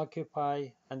they occupy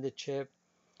on the chip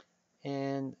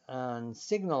and on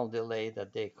signal delay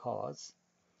that they cause.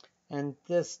 And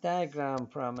this diagram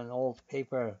from an old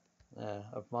paper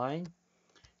of mine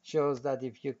shows that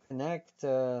if you connect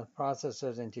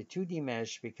processors into 2D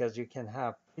mesh, because you can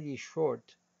have pretty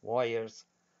short wires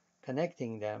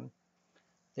connecting them,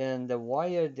 then the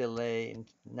wire delay in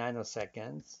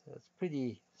nanoseconds is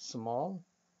pretty small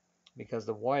because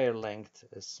the wire length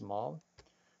is small.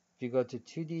 If you go to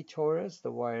 2D torus,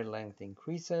 the wire length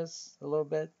increases a little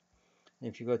bit. And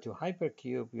if you go to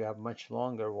hypercube, you have much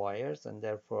longer wires, and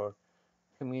therefore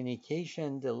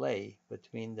communication delay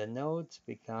between the nodes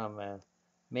become a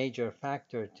major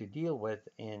factor to deal with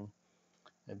in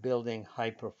building high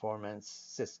performance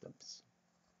systems.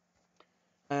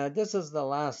 This is the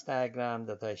last diagram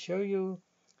that I show you.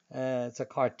 It's a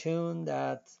cartoon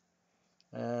that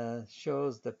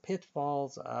shows the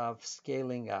pitfalls of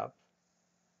scaling up.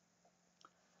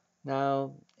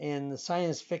 Now, in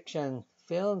science fiction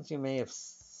films, you may have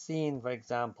seen, for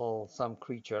example, some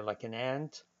creature like an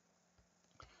ant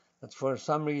that for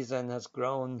some reason has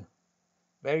grown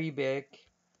very big,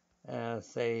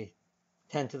 say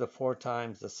 10 to the 4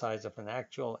 times the size of an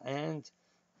actual ant.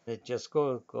 It just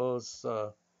goes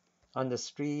on the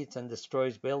streets and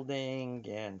destroys buildings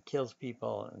and kills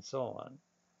people and so on.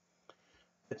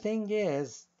 The thing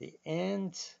is, the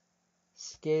ant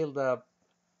scaled up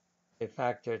a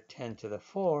factor 10 to the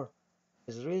 4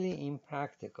 is really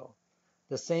impractical.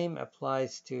 The same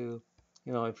applies to,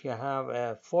 if you have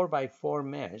a 4x4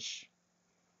 mesh,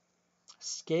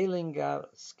 scaling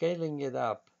it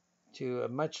up to a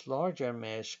much larger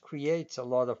mesh creates a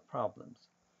lot of problems.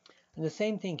 And the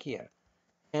same thing here.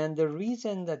 And the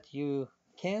reason that you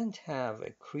can't have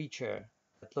a creature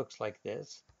that looks like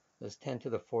this 10 to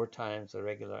the 4 times a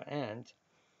regular ant,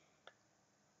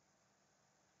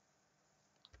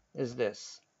 is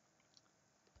this.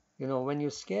 When you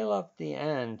scale up the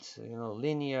ant,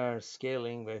 linear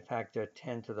scaling by factor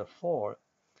 10 to the 4,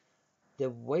 the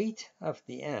weight of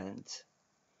the ant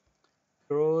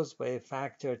grows by a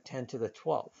factor 10 to the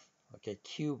 12, okay,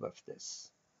 cube of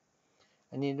this.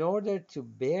 And in order to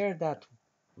bear that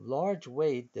large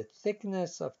weight, the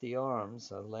thickness of the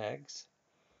arms or legs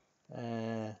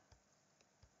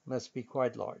must be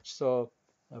quite large. So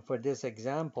for this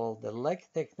example, the leg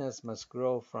thickness must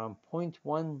grow from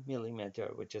 0.1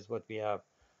 millimeter, which is what we have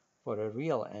for a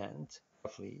real ant,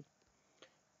 roughly,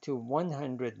 to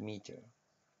 100 meter.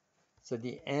 So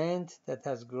the ant that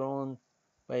has grown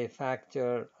by a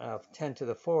factor of 10 to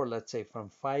the 4, let's say from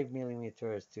 5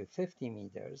 millimeters to 50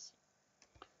 meters,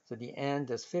 so the ant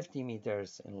is 50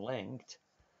 meters in length,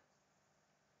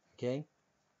 okay?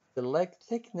 The leg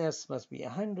thickness must be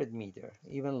 100 meter,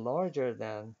 even larger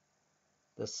than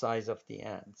the size of the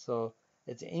ant. So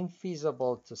it's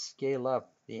infeasible to scale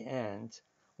up the ant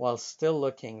while still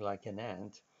looking like an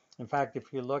ant. In fact,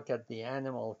 if you look at the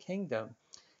animal kingdom,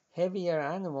 heavier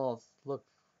animals look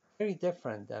very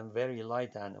different than very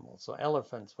light animals. So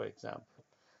elephants, for example,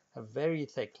 have very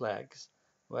thick legs,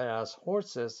 whereas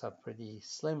horses have pretty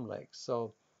slim legs.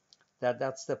 So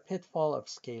that's the pitfall of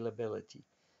scalability.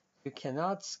 You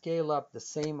cannot scale up the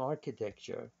same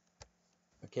architecture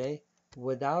okay,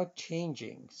 without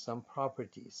changing some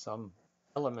properties, some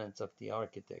elements of the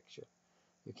architecture.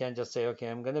 You can't just say, okay,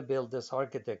 I'm going to build this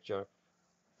architecture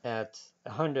at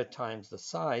 100 times the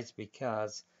size,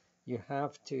 because you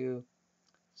have to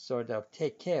sort of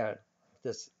take care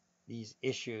of these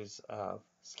issues of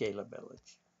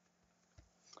scalability.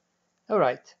 All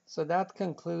right, so that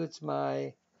concludes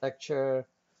my lecture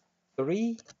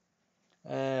 3.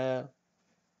 Uh,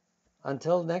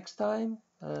 until next time,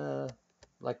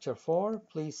 lecture 4,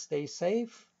 please stay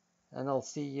safe, and I'll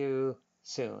see you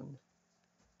soon.